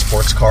trying out her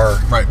sports car,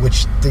 right?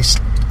 Which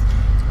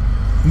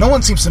no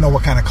one seems to know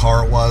what kind of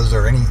car it was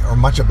or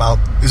much about.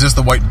 Is this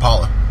the white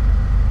Impala?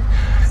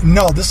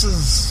 No, this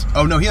is...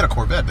 Oh, no, he had a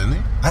Corvette, didn't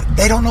he?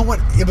 They don't know what...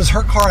 It was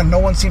her car, and no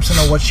one seems to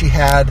know what she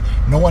had.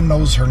 No one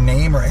knows her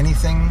name or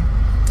anything.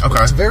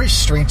 Okay. It's a very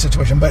strange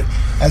situation, but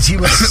as he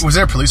was... Was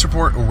there a police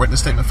report or witness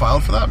statement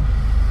filed for that?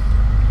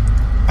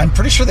 I'm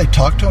pretty sure they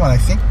talked to him, and I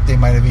think they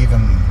might have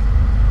even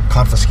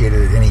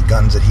confiscated any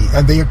guns that he...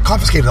 And they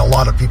confiscated a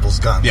lot of people's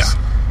guns. Yeah.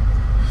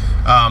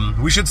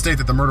 We should state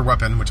that the murder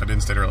weapon, which I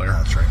didn't state earlier...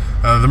 That's right.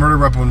 The murder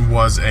weapon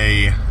was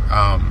a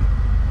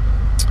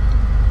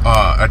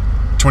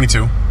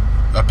 22,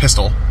 a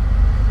pistol,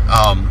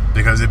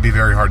 because it'd be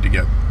very hard to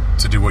get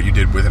to do what you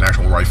did with an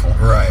actual rifle.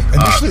 Right.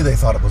 Initially, they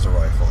thought it was a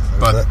rifle.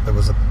 There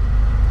was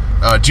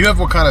a... do you have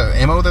what kind of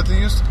ammo that they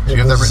used? Do you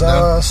have that written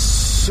down?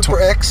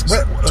 Super X.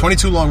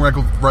 22 long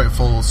rifle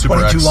Super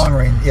 22 X. long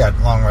range. Yeah,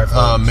 long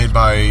rifle. Made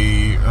by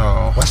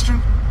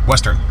Western.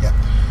 Yeah.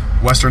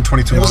 Western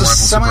 22 long rifle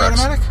Super X.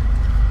 Semi-automatic.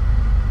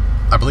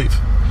 I believe.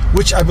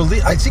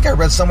 I think I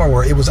read somewhere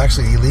where it was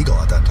actually illegal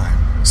at that time.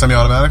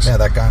 Semi-automatics? Yeah,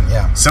 that gun,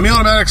 yeah.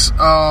 Semi-automatics,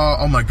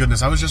 oh my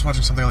goodness. I was just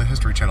watching something on the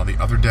History Channel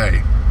the other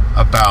day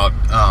about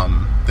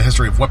the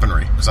history of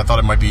weaponry, because I thought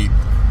it might be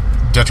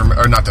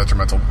not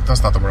detrimental.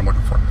 That's not the word I'm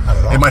looking for. Not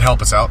at all. It might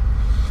help us out.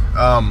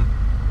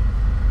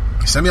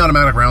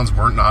 Semi-automatic rounds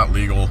were not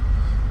legal.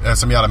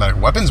 Semi-automatic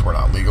weapons were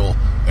not legal,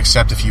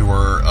 except if you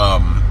were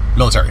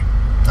military.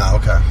 Oh,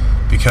 okay.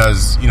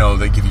 Because,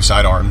 they give you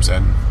sidearms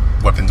and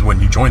weapons when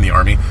you join the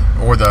Army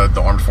or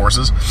the armed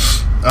forces.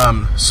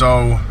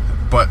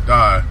 But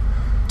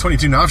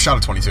 22, now I've shot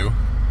a 22.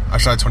 I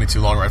shot a 22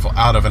 long rifle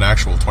out of an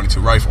actual 22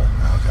 rifle.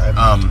 Okay.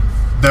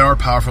 They are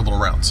powerful little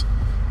rounds.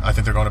 I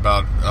think they're going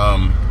about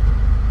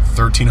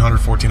 1,300,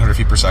 1,400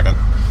 feet per second,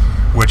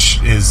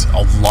 which is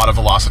a lot of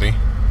velocity.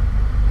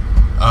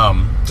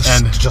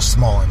 And just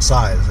small in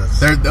size.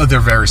 They're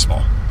very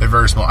small. They're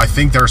very small. I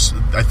think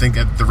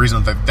that the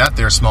reason that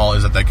they're small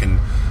is that they can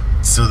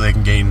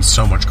gain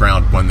so much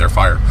ground when they're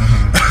fired.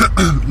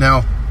 Mm-hmm.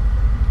 Now,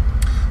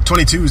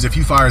 22s, if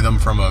you fire them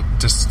from a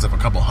distance of a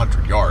couple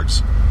hundred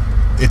yards,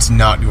 it's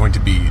not going to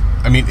be...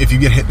 I mean, if you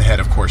get hit in the head,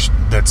 of course,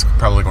 that's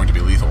probably going to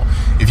be lethal.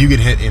 If you get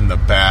hit in the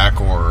back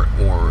or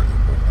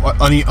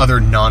any other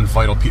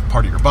non-vital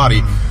part of your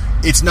body,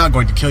 it's not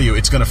going to kill you.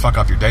 It's going to fuck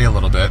up your day a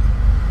little bit.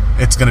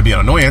 It's going to be an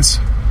annoyance,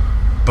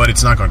 but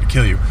it's not going to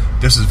kill you.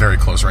 This is very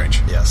close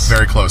range. Yes.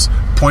 Very close.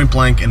 Point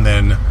blank, and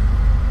then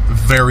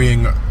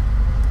varying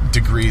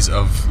degrees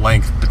of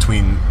length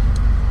between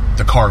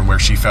the car and where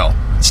she fell.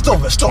 Still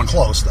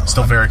close, though.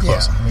 Still very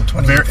close. Yeah, I mean,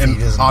 28 feet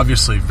is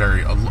obviously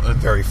very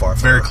far.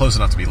 Very close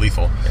enough to be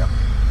lethal. Yeah.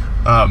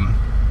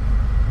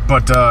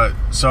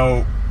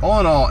 So, all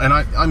in all, and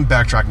I'm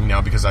backtracking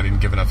now because I didn't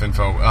give enough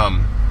info.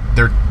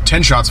 There are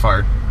 10 shots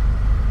fired.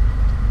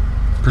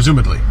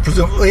 Presumably,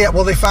 yeah.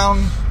 Well, they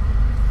found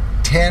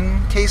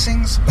 10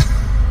 casings.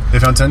 They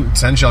found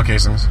 10 shell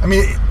casings. I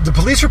mean, the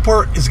police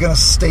report is going to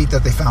state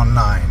that they found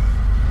 9.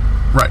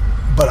 Right.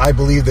 But I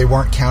believe they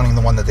weren't counting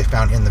the one that they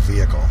found in the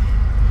vehicle.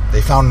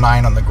 They found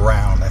 9 on the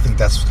ground. I think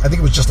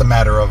it was just a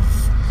matter of...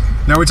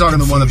 Now we're talking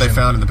the one that they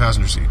found in the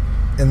passenger seat.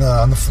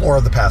 On the floor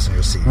of the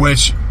passenger seat.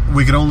 Which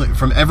we could only...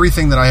 From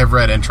everything that I have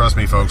read, and trust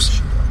me,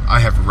 folks, I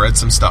have read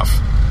some stuff.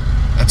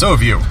 And so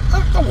have you.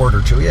 A word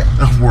or two, yeah.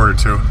 A word or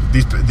two.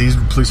 These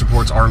police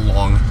reports are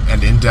long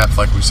and in-depth,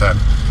 like we said.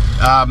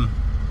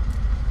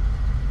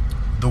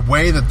 The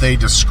way that they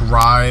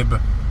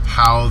describe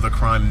how the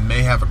crime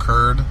may have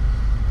occurred...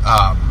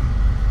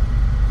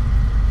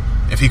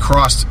 if he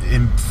crossed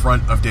in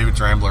front of David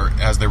Rambler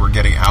as they were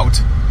getting out,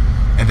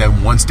 and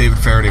then once David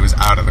Faraday was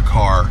out of the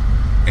car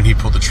and he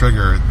pulled the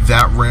trigger,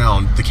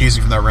 the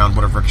casing from that round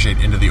would have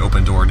ricocheted into the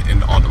open door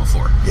and onto the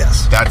floor.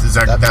 Yes. That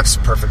makes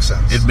perfect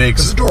sense. It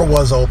makes... Because the door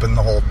was open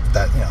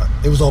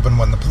it was open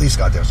when the police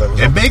got there, so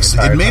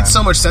it made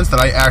so much sense that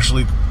I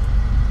actually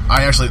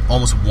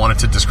almost wanted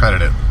to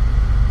discredit it,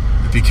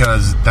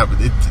 because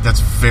that's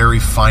very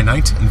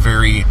finite and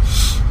very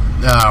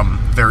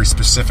very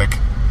specific.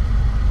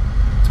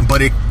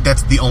 But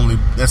that's the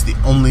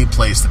only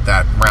place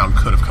that round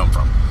could have come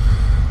from.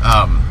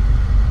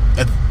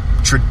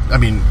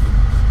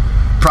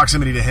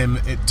 Proximity to him,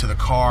 to the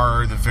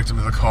car, the victim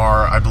of the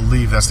car. I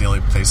believe that's the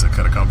only place it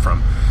could have come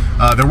from.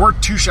 There were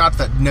 2 shots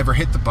that never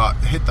hit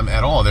them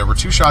at all. There were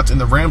 2 shots in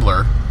the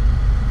Rambler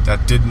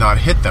that did not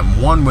hit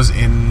them. One was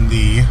in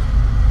the...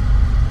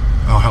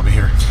 Oh, help me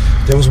here.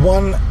 There was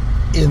one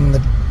in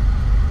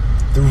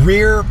the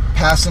rear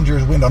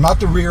passenger's window, not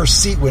the rear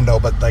seat window,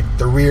 but like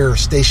the rear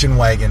station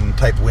wagon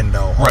type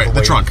window. Right,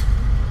 the trunk.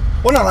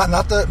 Well, no,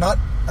 not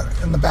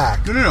in the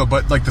back. No,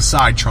 but like the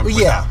side trunk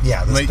window.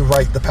 Yeah,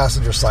 the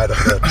passenger side of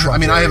the trunk. I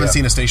mean, I haven't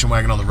seen a station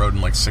wagon on the road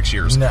in like 6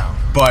 years. No.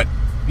 But,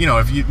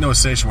 if you know a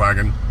station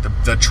wagon,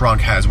 the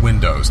trunk has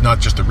windows, not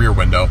just the rear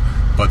window,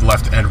 but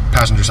left and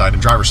passenger side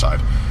and driver's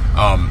side.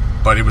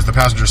 But it was the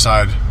passenger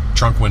side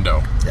trunk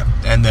window. Yeah.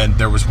 And then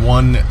there was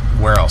one,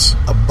 where else?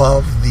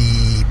 Above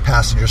the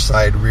passenger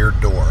side rear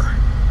door.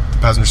 The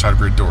passenger side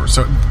rear door.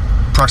 So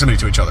proximity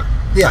to each other.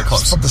 Yeah, very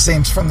close. on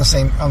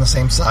the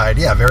same side.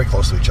 Yeah, very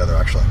close to each other,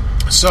 actually.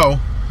 So,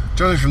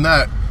 judging from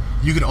that,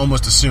 you could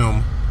almost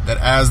assume that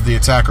as the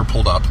attacker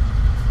pulled up,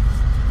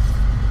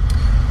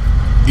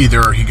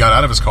 either he got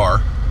out of his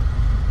car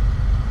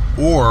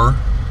or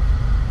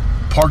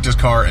parked his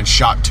car and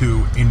shot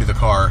 2 into the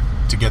car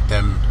to get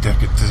them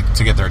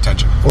to get their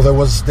attention. Well, there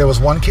was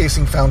one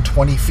casing found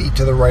 20 feet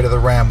to the right of the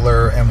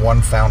Rambler and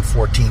one found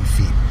 14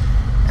 feet.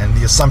 And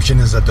the assumption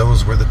is that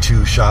those were the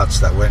 2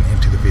 shots that went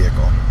into the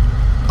vehicle.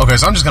 Okay,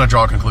 so I'm just going to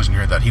draw a conclusion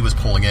here that he was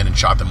pulling in and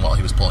shot them while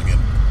he was pulling in.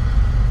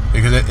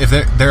 Because if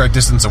they're a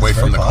distance away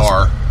from the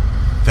car,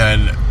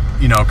 then,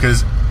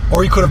 because...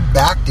 Or he could have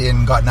backed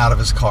in, gotten out of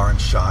his car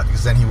and shot,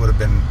 because then he would have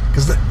been...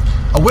 Because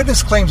a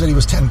witness claims that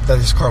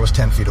his car was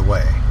 10 feet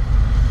away.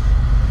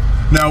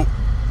 Now,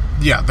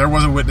 yeah, there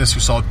was a witness who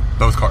saw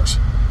both cars,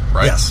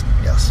 right? Yes.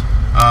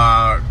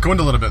 Go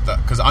into a little bit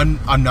because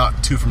I'm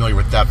not too familiar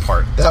with that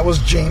part. That was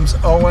James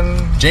Owen.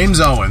 James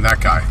Owen,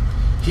 that guy.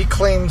 He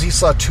claims he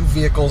saw 2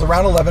 vehicles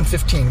around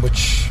 11:15,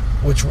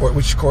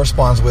 which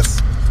corresponds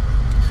with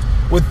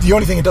the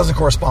only thing it doesn't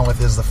correspond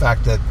with is the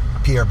fact that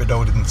Pierre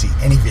Bedeau didn't see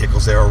any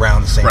vehicles there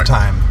around the same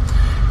time.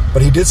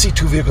 But he did see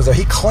 2 vehicles there.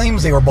 He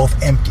claims they were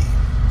both empty.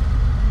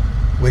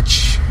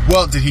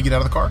 Well, did he get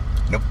out of the car?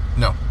 Nope.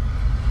 No.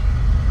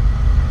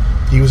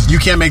 You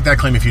can't make that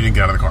claim if you didn't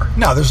get out of the car.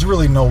 No, there's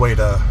really no way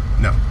to...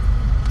 No.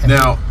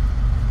 Now,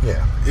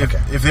 yeah.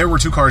 If there were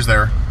 2 cars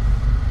there,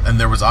 and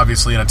there was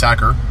obviously an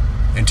attacker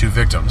and 2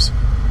 victims,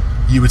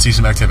 you would see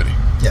some activity.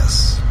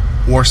 Yes.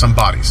 Or some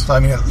bodies. So, I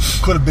mean, it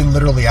could have been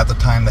literally at the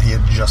time that he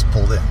had just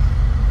pulled in.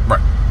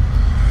 Right.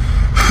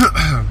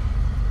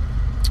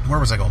 Where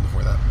was I going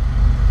before that?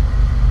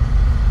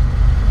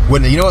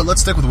 You know what?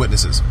 Let's stick with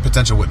witnesses.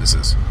 Potential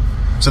witnesses.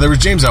 So there was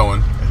James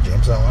Owen,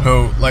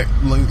 who, like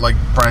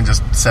Brian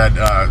just said,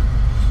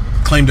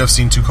 claimed to have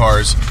seen 2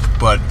 cars,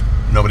 but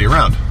nobody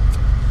around.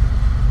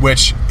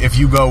 Which, if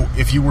you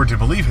were to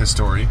believe his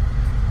story,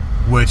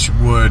 which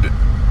would,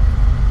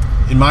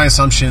 in my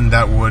assumption,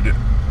 that would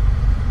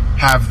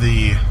have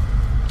the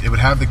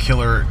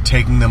killer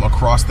taking them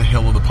across the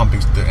hill of the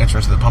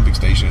entrance of the pumping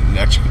station and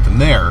execute them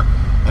there,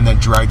 and then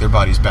drag their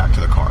bodies back to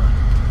the car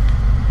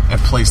and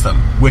place them,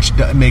 which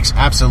makes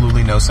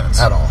absolutely no sense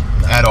at all.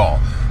 No. At all.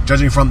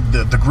 Judging from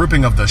the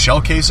grouping of the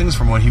shell casings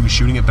from when he was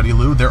shooting at Betty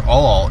Lou, they're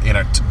all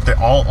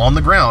on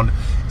the ground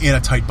in a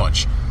tight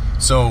bunch.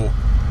 So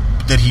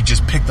did he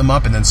just pick them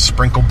up and then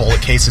sprinkle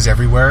bullet cases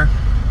everywhere?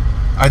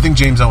 I think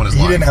James Owen is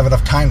lying. He didn't have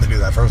enough time to do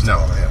that, first of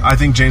all. Yeah. I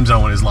think James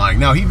Owen is lying.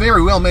 Now, he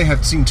very well may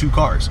have seen 2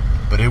 cars,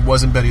 but it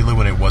wasn't Betty Lou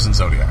and it wasn't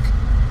Zodiac.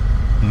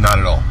 Not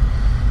at all.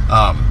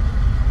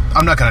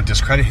 I'm not going to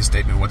discredit his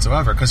statement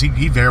whatsoever, because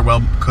he very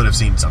well could have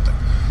seen something,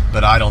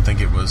 but I don't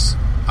think it was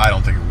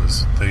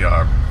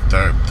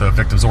the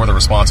victims or the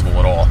responsible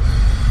at all.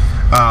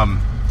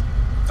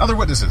 Other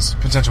witnesses,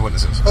 potential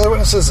witnesses.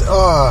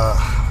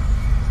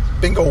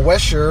 Bingo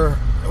Wesher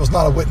was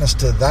not a witness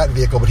to that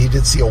vehicle, but he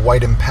did see a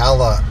white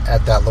Impala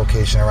at that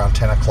location around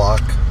 10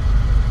 o'clock.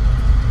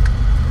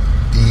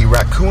 The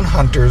raccoon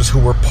hunters, who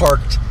were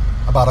parked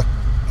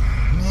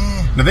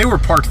Now, they were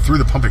parked through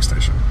the pumping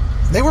station.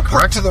 They were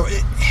parked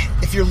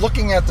if you're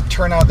looking at the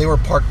turnout, they were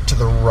parked to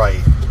the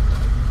right,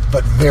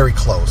 but very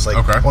close,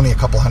 only a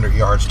couple hundred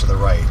yards to the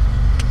right.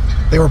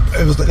 They were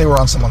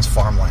on someone's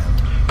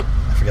farmland.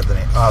 I forget the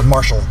name.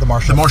 The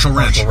Marshall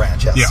Ranch.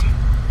 Yes. Yeah.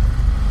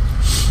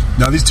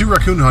 Now, these 2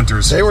 raccoon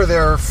hunters, they were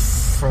there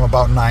from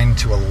about 9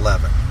 to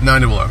 11.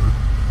 9 to 11.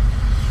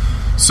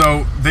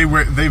 So they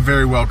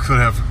very well could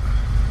have.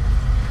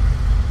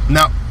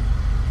 Now,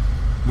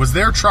 was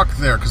their truck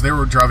there? Because they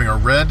were driving a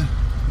red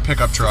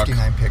pickup truck.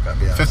 59 pickup,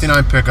 yeah.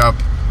 59 pickup,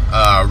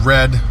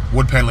 red,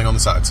 wood paneling on the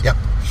sides. Yep.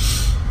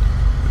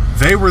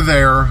 They were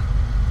there.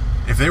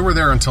 If they were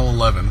there until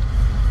 11,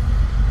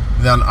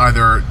 then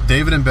either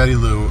David and Betty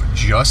Lou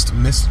just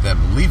missed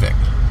them leaving,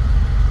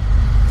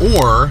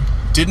 or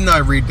didn't I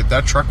read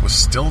that truck was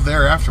still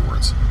there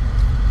afterwards?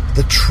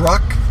 The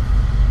truck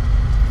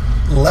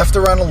left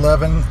around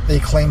 11. They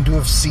claimed to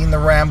have seen the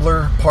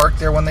Rambler parked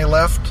there when they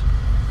left.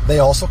 They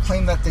also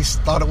claimed that they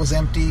thought it was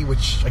empty,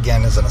 which,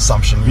 again, is an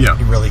assumption.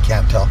 You really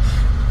can't tell.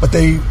 But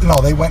they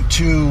went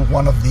to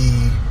one of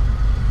the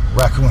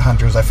raccoon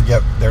hunters. I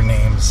forget their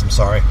names. I'm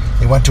sorry.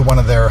 They went to one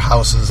of their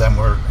houses and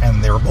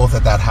they were both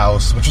at that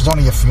house, which was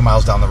only a few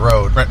miles down the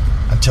road, right,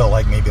 until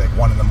maybe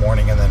 1 in the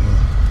morning, and then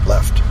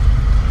left.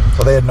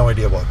 So they had no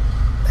idea what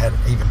had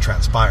even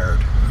transpired.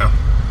 Yeah.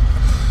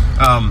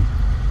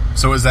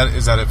 So is that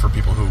it for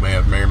people who may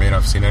or may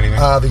not have seen anything?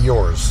 The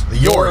Yours. The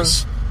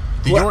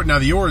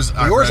Yours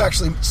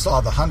actually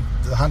saw the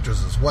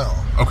hunters as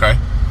well. Okay.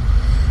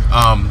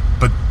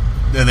 But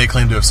then they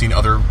claim to have seen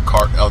other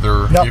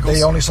vehicles? No,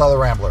 they only saw the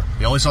Rambler.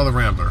 They only saw the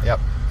Rambler. Yep,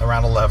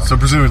 around 11. So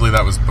presumably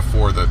that was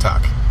before the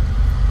attack.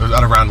 It was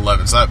at around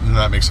 11, so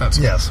that makes sense.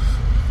 Yes.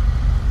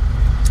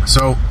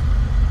 So,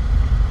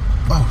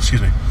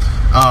 excuse me.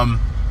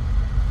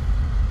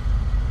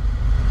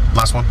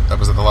 Last one?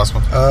 Was it the last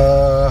one?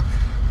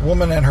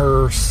 Woman and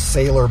her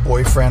sailor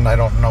boyfriend, I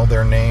don't know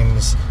their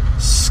names,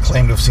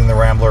 claimed to have seen the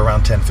Rambler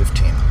around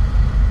 10:15.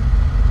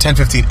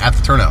 10:15 at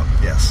the turnout?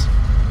 Yes.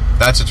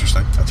 That's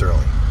interesting. That's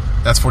early.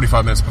 That's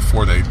 45 minutes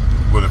before they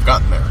would have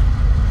gotten there.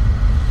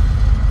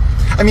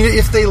 I mean,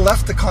 if they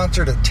left the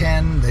concert at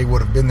 10, they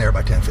would have been there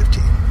by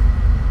 10:15.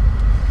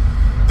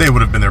 They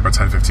would have been there by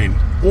 10:15.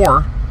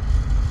 Or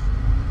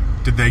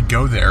did they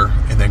go there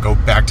and then go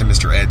back to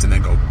Mr. Ed's and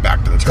then go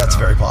back to the turnout? That's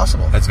very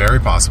possible. That's very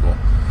possible.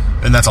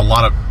 And that's a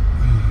lot of...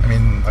 I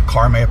mean, a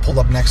car may have pulled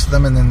up next to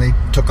them and then they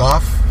took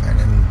off and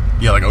then...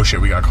 Yeah, like, oh shit,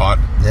 we got caught.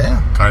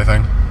 Yeah. Kind of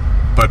thing.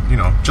 But,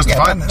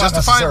 not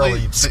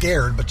necessarily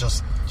scared, but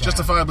just...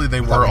 Justifiably,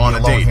 they were on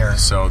a date,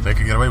 so they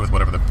could get away with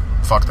whatever the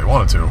fuck they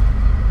wanted to.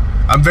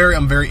 I'm very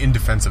in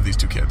defense of these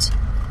 2 kids.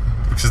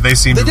 Because they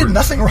seem They did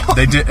nothing wrong.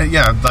 They did,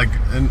 yeah,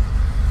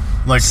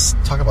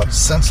 talk about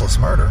senseless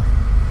murder.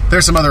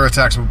 There's some other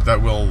attacks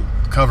that we'll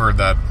cover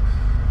that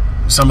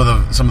some of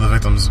the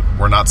victims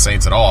were not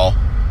saints at all.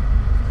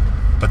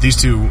 But these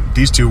two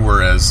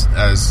were as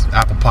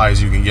apple pie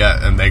as you can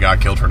get, and they got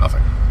killed for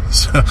nothing.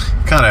 So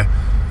kind of,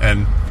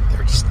 and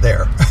they're just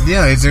there.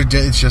 Yeah, it's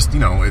just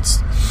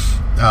it's.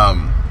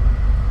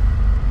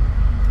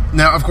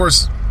 Now, of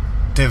course,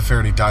 David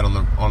Faraday died on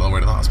the way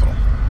to the hospital.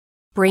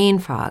 Brain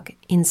fog,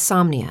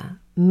 insomnia,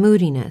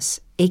 moodiness,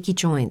 achy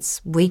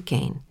joints, weight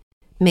gain.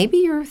 Maybe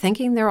you're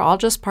thinking they're all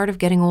just part of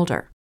getting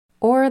older,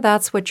 or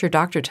that's what your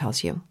doctor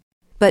tells you.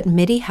 But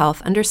MIDI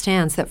Health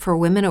understands that for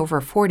women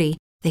over 40,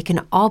 they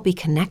can all be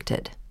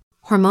connected.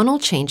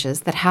 Hormonal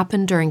changes that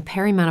happen during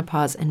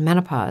perimenopause and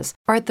menopause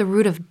are at the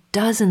root of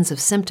dozens of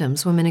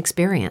symptoms women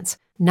experience,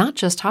 not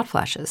just hot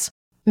flashes.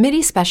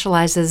 MIDI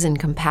specializes in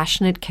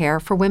compassionate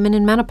care for women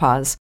in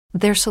menopause.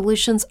 Their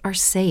solutions are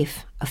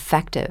safe,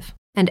 effective,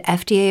 and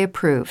FDA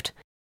approved.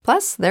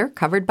 Plus, they're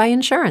covered by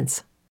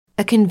insurance.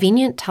 A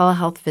convenient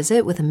telehealth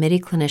visit with a MIDI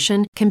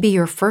clinician can be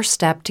your first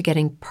step to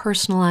getting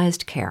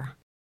personalized care.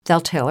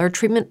 They'll tailor a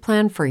treatment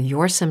plan for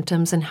your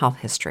symptoms and health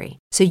history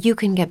so you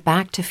can get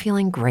back to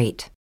feeling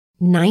great.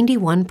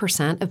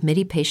 91% of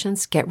MIDI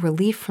patients get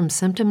relief from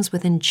symptoms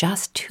within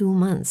just 2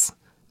 months.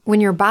 When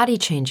your body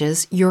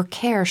changes, your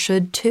care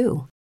should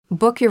too.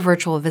 Book your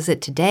virtual visit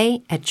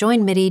today at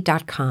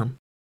joinmidi.com.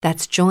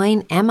 That's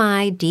joinmidi.com.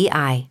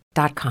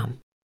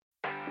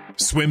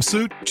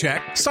 Swimsuit?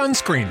 Check.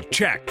 Sunscreen?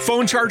 Check.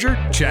 Phone charger?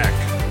 Check.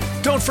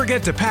 Don't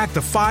forget to pack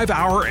the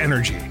 5-Hour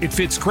Energy. It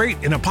fits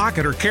great in a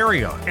pocket or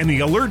carry-on, and the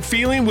alert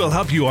feeling will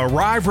help you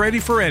arrive ready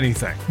for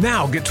anything.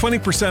 Now get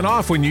 20%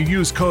 off when you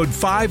use code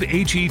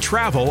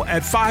 5HETRAVEL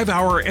at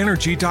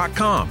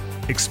 5hourenergy.com.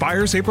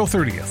 Expires April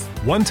 30th.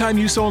 One-time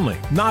use only.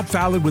 Not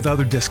valid with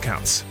other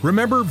discounts.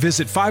 Remember,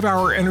 visit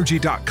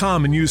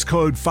 5hourenergy.com and use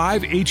code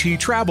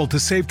 5HETRAVEL to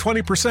save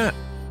 20%.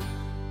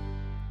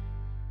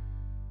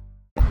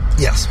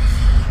 Yes.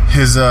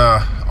 His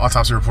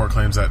autopsy report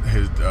claims that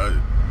his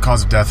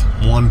cause of death,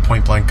 1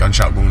 point-blank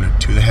gunshot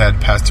wound to the head,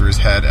 passed through his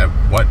head at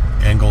what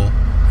angle?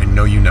 I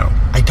know you know.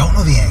 I don't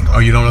know the angle. Oh,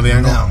 you don't know the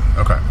angle? No.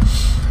 Okay.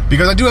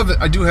 Because I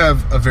do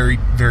have a very,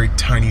 very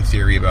tiny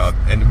theory about,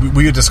 and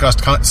we had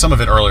discussed some of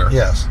it earlier.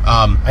 Yes.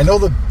 I know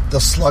the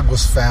slug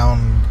was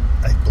found,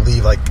 I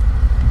believe, like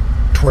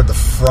toward the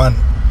front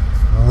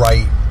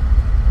right,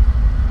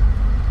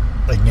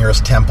 like near his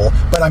temple.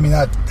 But I mean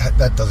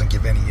that doesn't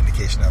give any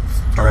indication of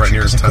direction. Right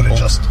near his temple.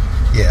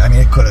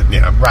 It could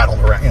have rattled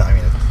around.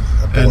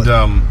 A bullet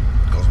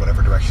goes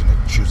whatever direction it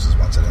chooses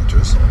once it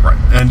enters. Right.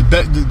 And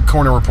the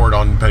coroner report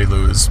on Betty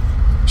Lou is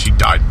she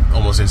died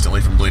almost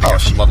instantly from bleeding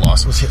out from blood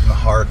loss. Was hit in the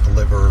heart, the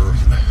liver,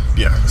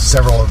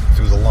 several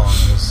through the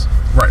lungs.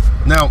 Right.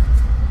 Now,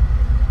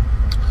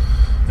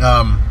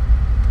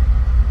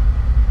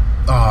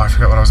 I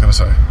forgot what I was going to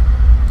say.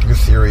 Your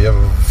theory of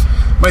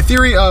my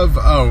theory of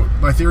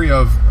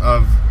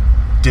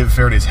David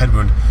Faraday's head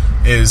wound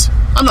is,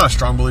 I'm not a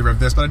strong believer of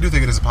this, but I do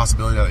think it is a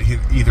possibility that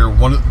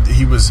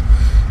he was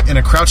in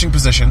a crouching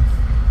position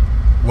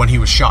when he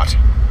was shot,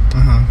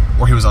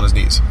 or he was on his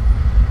knees.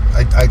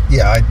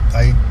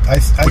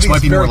 Which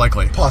might be more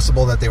likely.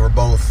 Possible that they were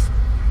both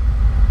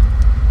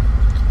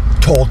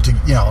told to,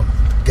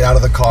 get out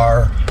of the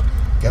car,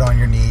 get on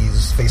your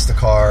knees, face the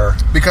car.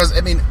 Because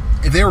I mean,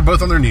 if they were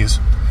both on their knees,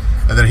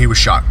 and then he was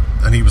shot,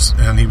 and he was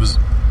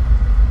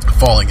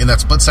falling in that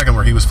split second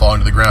where he was falling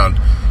to the ground,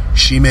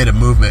 she made a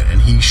movement,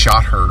 and he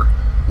shot her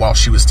while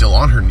she was still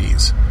on her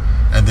knees,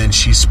 and then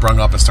she sprung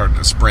up and started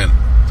to sprint.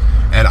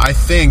 And I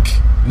think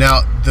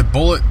now the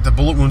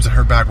bullet wounds in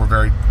her back were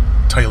very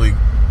tightly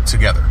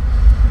together,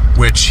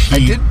 which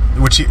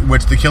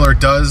the killer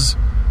does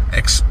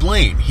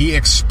explain. He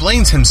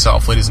explains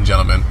himself, ladies and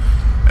gentlemen,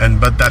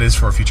 but that is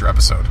for a future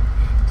episode.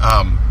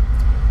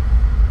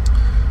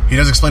 He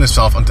does explain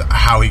himself onto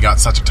how he got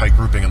such a tight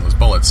grouping in those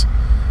bullets.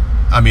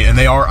 I mean, and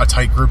they are a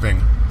tight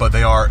grouping, but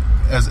they are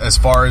as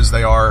far as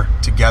they are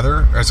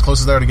together, or as close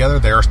as they are together,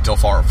 they are still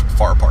far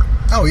apart.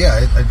 Oh yeah,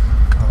 it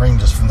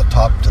ranges from the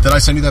top to. Did I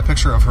send you that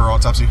picture of her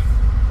autopsy?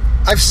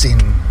 I've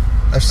seen.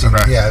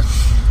 Okay. Yeah.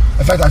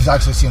 In fact, I've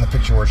actually seen the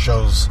picture where it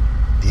shows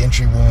the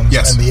entry wounds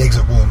and the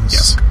exit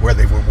wounds, where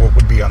they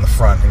would be on the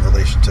front in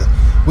relation to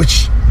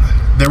which.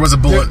 There was a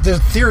bullet. The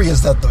theory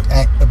is that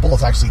the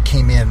bullets actually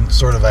came in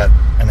sort of at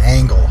an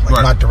angle,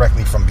 not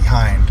directly from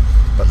behind,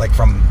 but like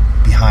from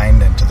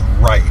behind and to the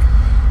right.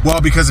 Well,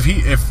 because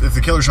if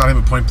the killer shot him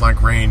at point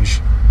blank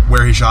range,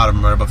 where he shot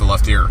him right above the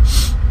left ear,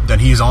 then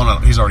he's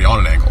already on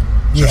an angle.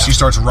 So if she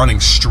starts running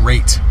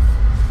straight,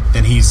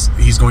 then he's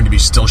going to be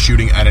still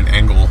shooting at an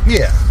angle.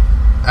 Yeah.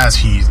 As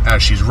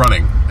she's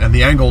running, and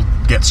the angle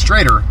gets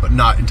straighter, but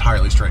not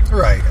entirely straight.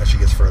 Right, as she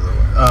gets further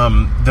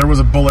away. There was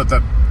a bullet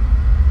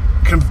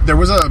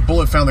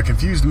found that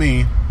confused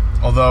me,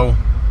 although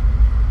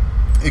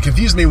it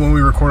confused me when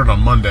we recorded on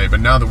Monday, but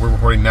now that we're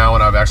recording now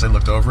and I've actually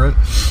looked over it,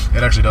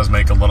 it actually does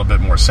make a little bit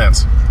more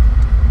sense.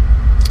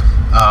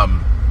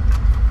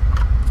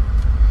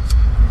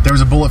 There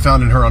was a bullet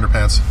found in her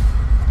underpants.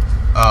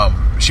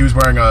 She was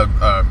wearing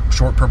a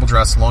short purple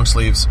dress, long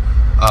sleeves,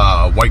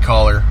 white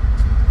collar,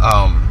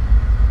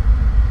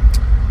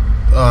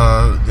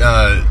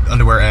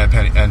 underwear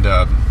and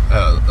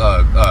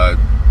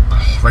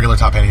regular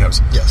top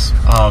pantyhose. Yes.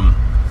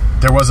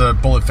 There was a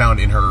bullet found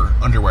in her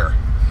underwear,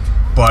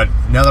 but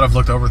now that I've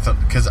looked over,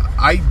 because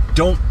I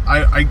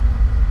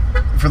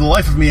for the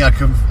life of me, I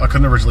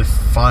couldn't originally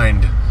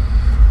find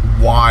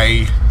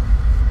why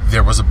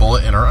there was a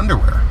bullet in her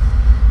underwear.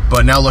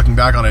 But now looking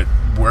back on it,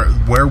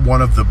 where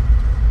one of the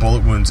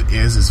bullet wounds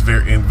is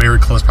in very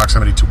close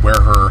proximity to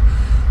where her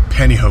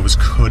pantyhose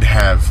could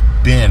have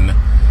been,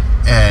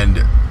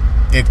 and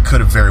it could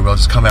have very well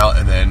just come out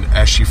and then,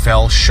 as she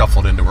fell,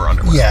 shuffled into her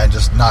underwear. Yeah,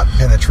 just not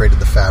penetrated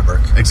the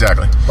fabric.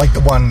 Exactly. Like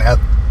the one at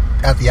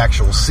the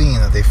actual scene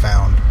that they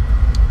found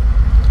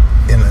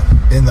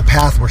in the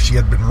path where she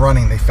had been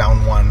running. They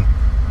found one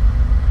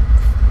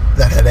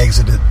that had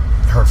exited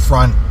her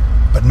front,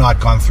 but not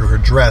gone through her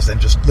dress, and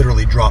just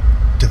literally dropped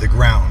to the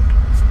ground.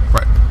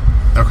 Right.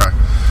 Okay.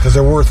 Because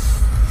there were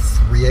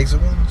 3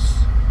 exit wounds?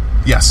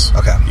 Yes.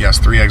 Okay. Yes,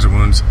 3 exit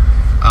wounds.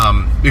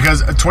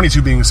 Because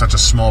 22 being such a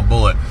small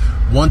bullet,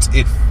 once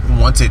it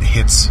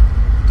hits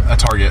a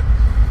target,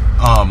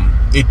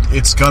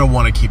 it's gonna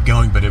want to keep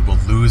going, but it will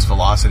lose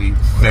velocity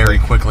very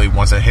quickly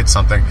once it hits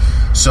something.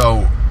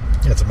 So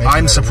Yeah, it's amazing.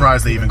 I'm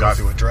surprised they even got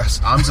to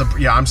address.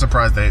 I'm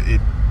surprised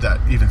that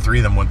even 3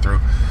 of them went through.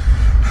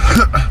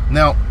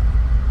 Now,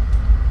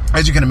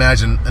 as you can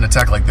imagine, an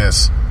attack like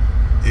this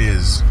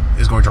is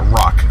going to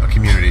rock a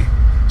community.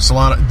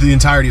 The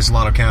entirety of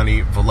Solano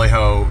County,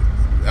 Vallejo,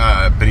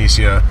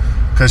 Benicia,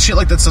 because shit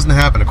like that doesn't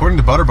happen. According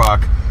to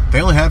Butterbach,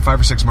 they only had 5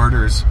 or 6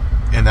 murders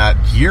in that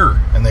year,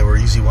 and they were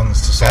easy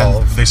ones to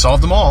solve. And they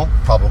solved them all.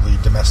 Probably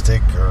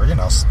domestic, or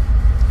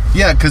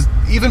Yeah, because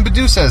even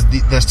Badu says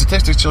the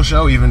statistics still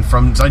show, even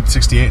from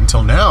 1968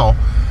 until now,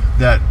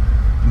 that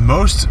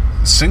most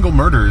single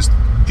murders,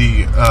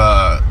 the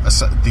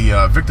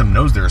victim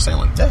knows their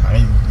assailant. Yeah, I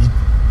mean,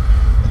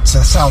 it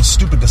sounds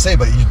stupid to say,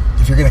 but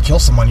if you're going to kill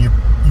someone, you're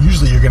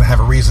going to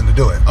have a reason to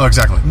do it. Oh,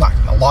 exactly. Not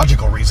a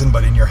logical reason,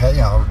 but in your head,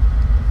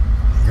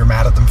 you're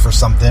mad at them for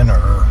something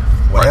or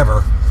whatever.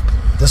 Right.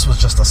 This was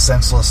just a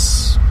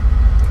senseless,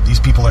 these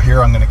people are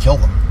here, I'm going to kill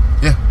them.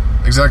 Yeah,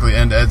 exactly.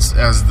 And as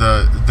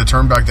the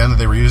term back then that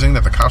they were using,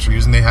 that the cops were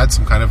using, they had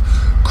some kind of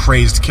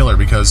crazed killer,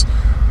 because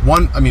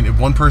if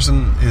one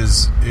person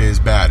is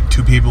bad,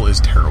 2 people is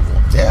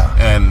terrible. Yeah.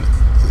 And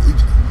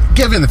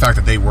given the fact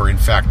that they were in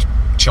fact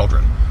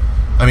children,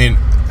 I mean,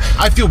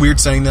 I feel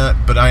weird saying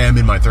that, but I am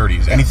in my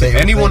 30s.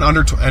 Anyone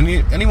under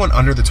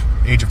the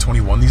age of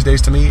 21 these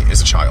days to me is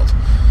a child.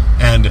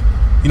 And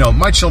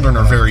my children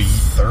are very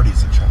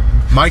 30s a child.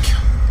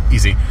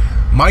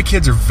 My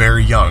kids are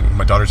very young.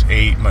 My daughter's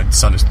 8, my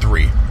son is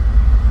 3.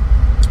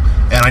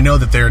 And I know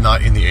that they're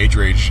not in the age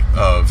range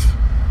of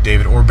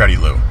David or Betty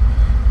Lou.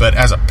 But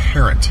as a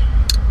parent,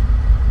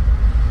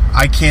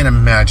 I can't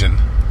imagine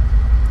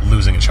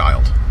losing a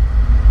child.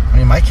 I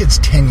mean, my kid's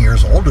 10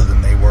 years older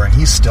than they were, and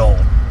he's still,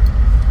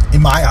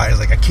 in my eyes,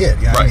 like a kid.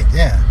 You know what I mean?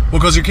 Yeah.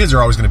 Well, because your kids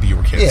are always going to be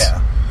your kids. Yeah.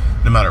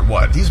 No matter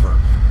what. These were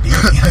baby.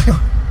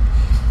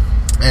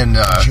 And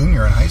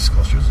junior in high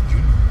school. She was a junior.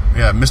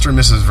 Yeah, Mr. and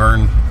Mrs.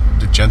 Vern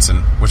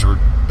Jensen, which were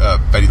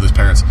Betty Lou's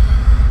parents.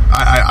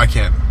 I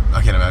can't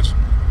imagine.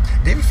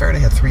 David Faraday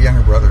had 3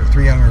 younger brothers.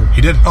 3 younger.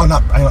 He did. Oh,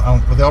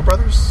 were they all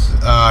brothers?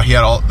 He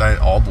had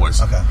all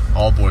boys. Okay.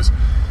 All boys.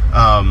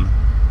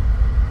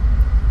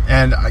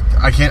 And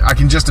I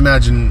can just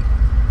imagine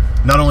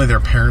not only their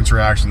parents'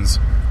 reactions,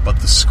 but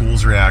the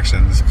school's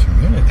reactions. The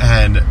community.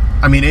 And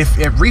I mean, if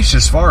it reached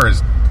as far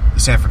as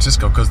San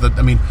Francisco, because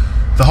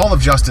the Hall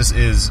of Justice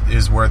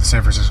is where the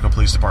San Francisco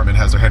Police Department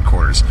has their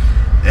headquarters.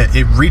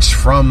 It reached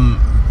from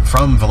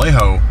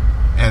Vallejo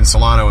and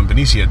Solano and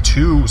Benicia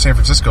to San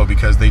Francisco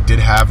because they did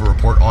have a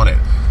report on it,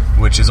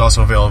 which is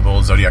also available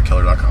at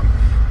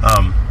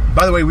ZodiacKiller.com.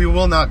 By the way, we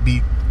will not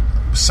be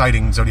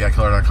citing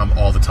ZodiacKiller.com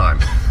all the time.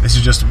 This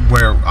is just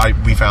where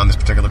we found this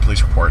particular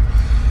police report.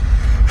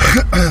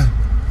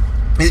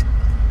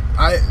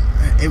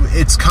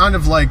 It's kind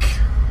of like,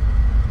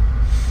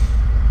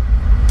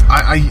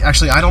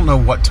 I don't know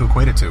what to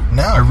equate it to.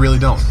 No, I really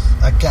don't.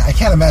 I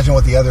can't imagine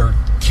what the other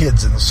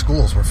kids in the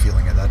schools were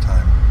feeling at that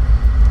time.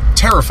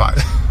 Terrified.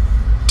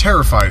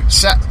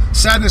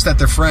 Sadness that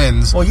their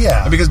friends. Well,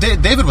 yeah, because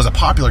David was a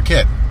popular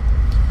kid.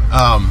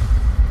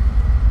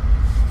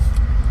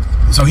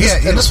 So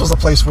this was a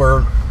place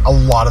where a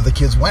lot of the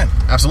kids went.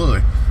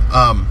 Absolutely.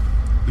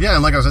 Yeah,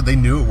 and like I said, they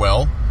knew it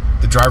well.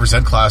 The driver's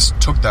ed class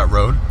took that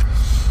road.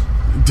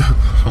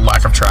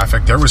 Lack of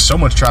traffic. There was so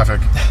much traffic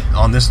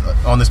on this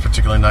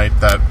particular night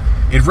that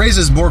it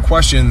raises more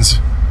questions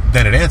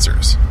than it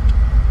answers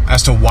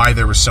as to why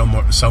there was so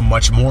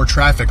much more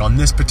traffic on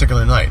this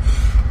particular night.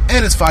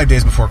 And it's 5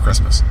 days before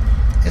Christmas.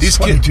 It's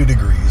 22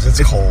 degrees.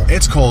 It's cold.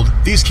 It's cold.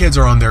 These kids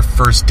are on their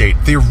first date.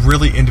 They're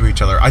really into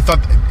each other. I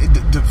thought,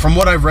 from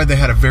what I've read, they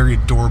had a very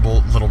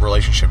adorable little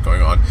relationship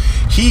going on.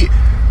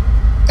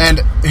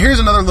 And here's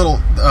another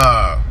little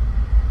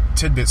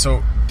tidbit.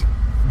 So,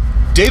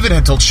 David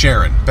had told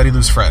Sharon, Betty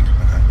Lou's friend,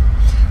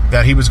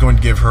 that he was going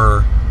to give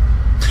her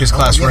his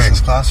class ring. His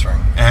class ring.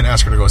 And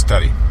ask her to go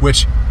steady.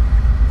 Which,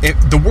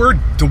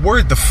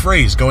 the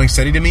phrase "going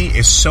steady" to me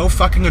is so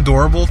fucking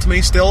adorable to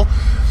me still.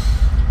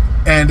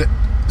 And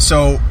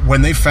so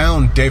when they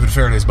found David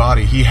Faraday's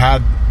body, he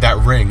had that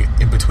ring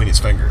in between his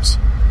fingers.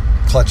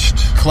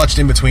 Clutched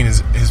in between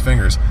his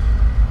fingers.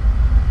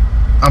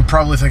 I'm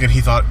probably thinking he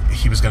thought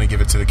he was going to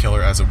give it to the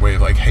killer as a way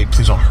of like, hey,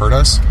 please don't hurt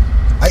us.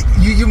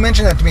 You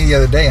mentioned that to me the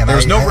other day, and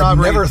There's no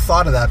robbery. Never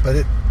thought of that,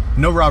 but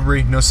no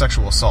robbery, no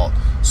sexual assault.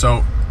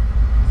 So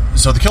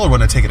the killer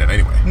wouldn't have taken it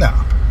anyway. No.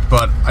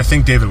 But I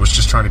think David was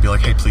just trying to be like,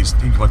 hey, please,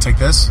 you want to take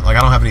this? Like,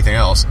 I don't have anything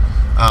else.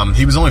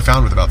 He was only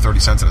found with about 30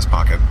 cents in his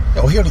pocket.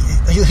 Yeah, well, he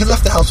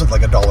left the house with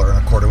like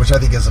 $1.25, which I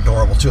think is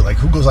adorable too. Like,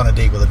 who goes on a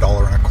date with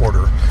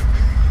 $1.25?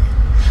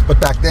 But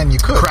back then you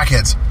could.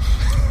 Crackheads.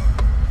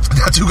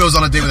 That's who goes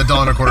on a date with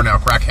 $1.25 now.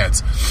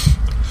 Crackheads.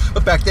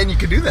 But back then you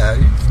could do that.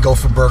 You could go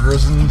for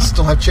burgers and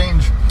still have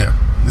change. Yeah.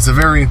 This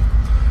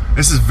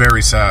is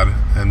very sad.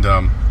 And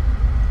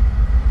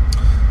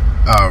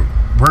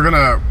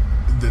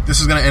This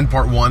is gonna end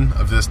part 1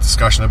 of this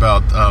discussion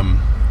about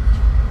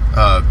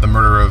the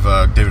murder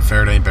of David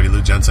Faraday and Betty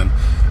Lou Jensen.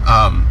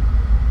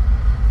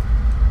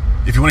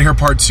 If you want to hear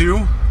part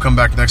 2, come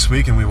back next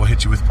week and we will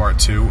hit you with part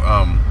 2.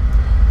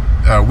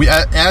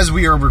 As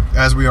we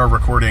are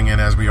recording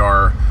and as we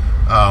are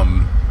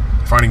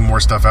finding more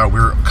stuff out,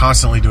 we're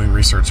constantly doing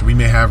research. We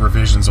may have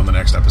revisions on the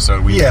next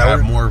episode. We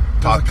have more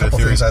popular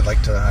theories. Things I'd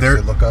like to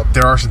actually look up.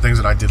 There are some things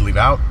that I did leave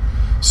out.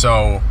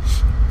 So,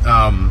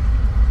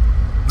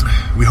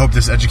 we hope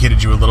this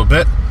educated you a little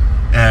bit.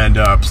 And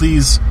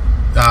please,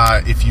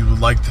 if you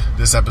liked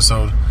this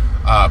episode,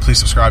 please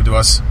subscribe to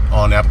us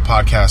on Apple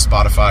Podcasts,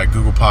 Spotify,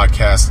 Google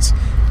Podcasts,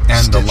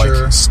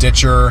 and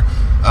Stitcher,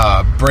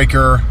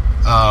 Breaker,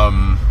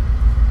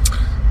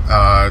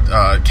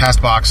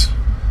 Castbox,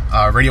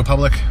 Radio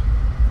Public. Wow.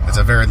 It's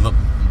a very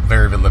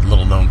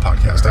little known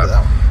podcast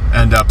app.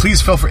 And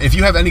please feel free, if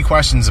you have any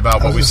questions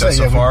about what we've said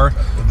so far.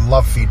 Would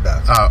love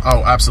feedback.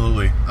 Oh,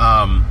 absolutely.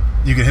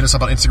 You can hit us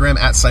up on Instagram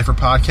at Cypher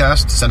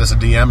Podcast, send us a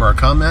DM or a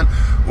comment,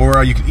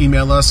 or you can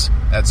email us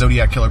at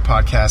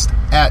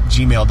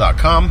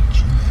zodiackillerpodcast@gmail.com.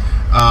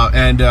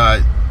 And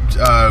I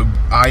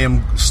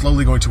am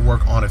slowly going to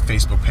work on a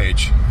Facebook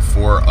page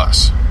for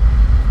us,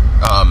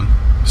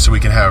 so we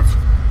can have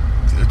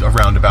a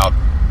roundabout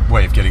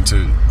way of getting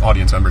to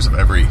audience members of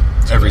every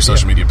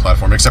social media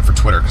platform, except for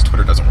Twitter, because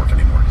Twitter doesn't work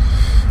anymore.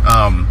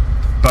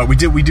 But we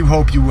do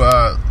hope you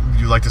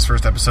like this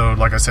first episode.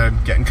 Like I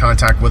said, get in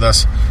contact with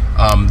us.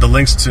 The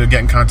links to get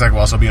in contact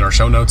will also be in our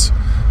show notes,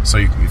 so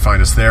you can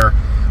find us there.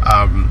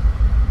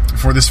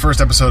 For this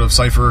first episode of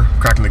Cypher,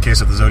 Cracking the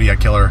Case of the Zodiac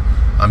Killer,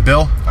 I'm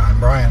Bill. I'm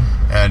Brian.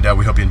 And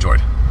we hope you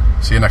enjoyed.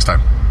 See you next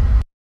time.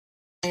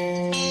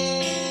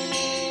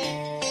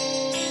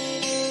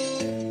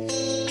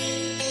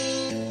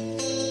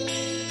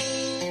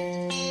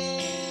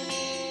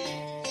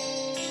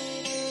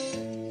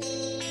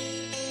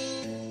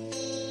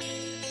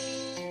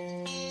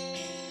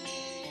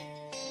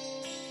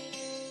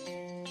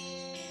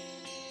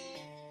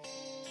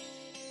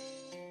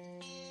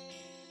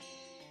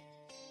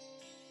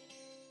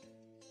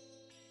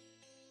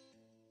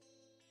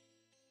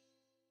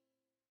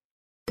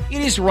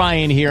 It is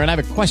Ryan here, and I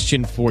have a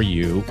question for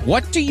you.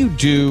 What do you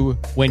do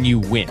when you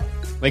win?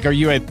 Like, are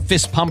you a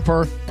fist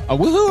pumper, a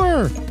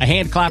woo-hooer, a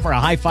hand clapper, a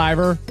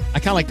high-fiver? I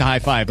kind of like the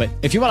high-five, but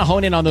if you want to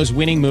hone in on those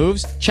winning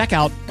moves, check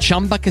out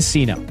Chumba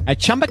Casino. At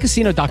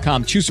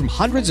ChumbaCasino.com, choose from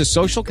hundreds of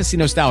social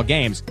casino-style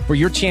games for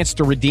your chance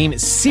to redeem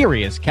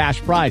serious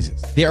cash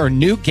prizes. There are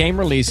new game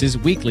releases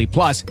weekly,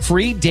 plus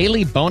free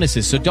daily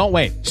bonuses, so don't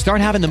wait. Start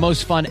having the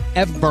most fun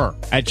ever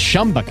at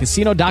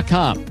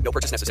ChumbaCasino.com. No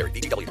purchase necessary.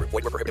 VGW Group.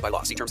 Void where prohibited by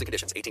law. See terms and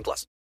conditions.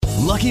 18+.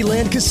 Lucky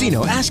Land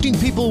Casino, asking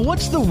people,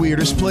 what's the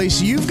weirdest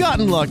place you've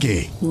gotten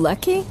lucky?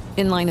 Lucky?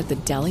 In line at the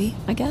deli,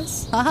 I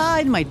guess?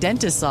 Aha, in my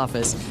dentist's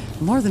office.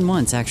 More than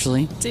once,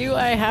 actually. Do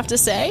I have to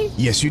say?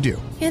 Yes, you do.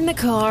 In the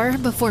car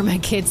before my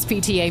kids'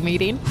 PTA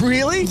meeting.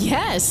 Really?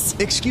 Yes.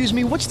 Excuse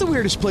me, what's the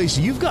weirdest place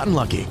you've gotten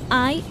lucky?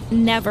 I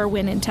never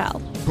win and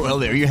tell. Well,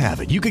 there you have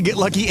it. You can get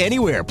lucky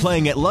anywhere,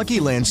 playing at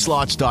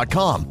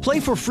LuckyLandSlots.com.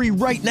 Play for free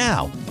right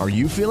now. Are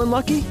you feeling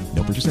lucky?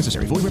 No purchase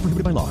necessary. Void where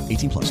prohibited by law.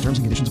 18+. Terms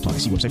and conditions apply.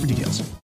 See website for details.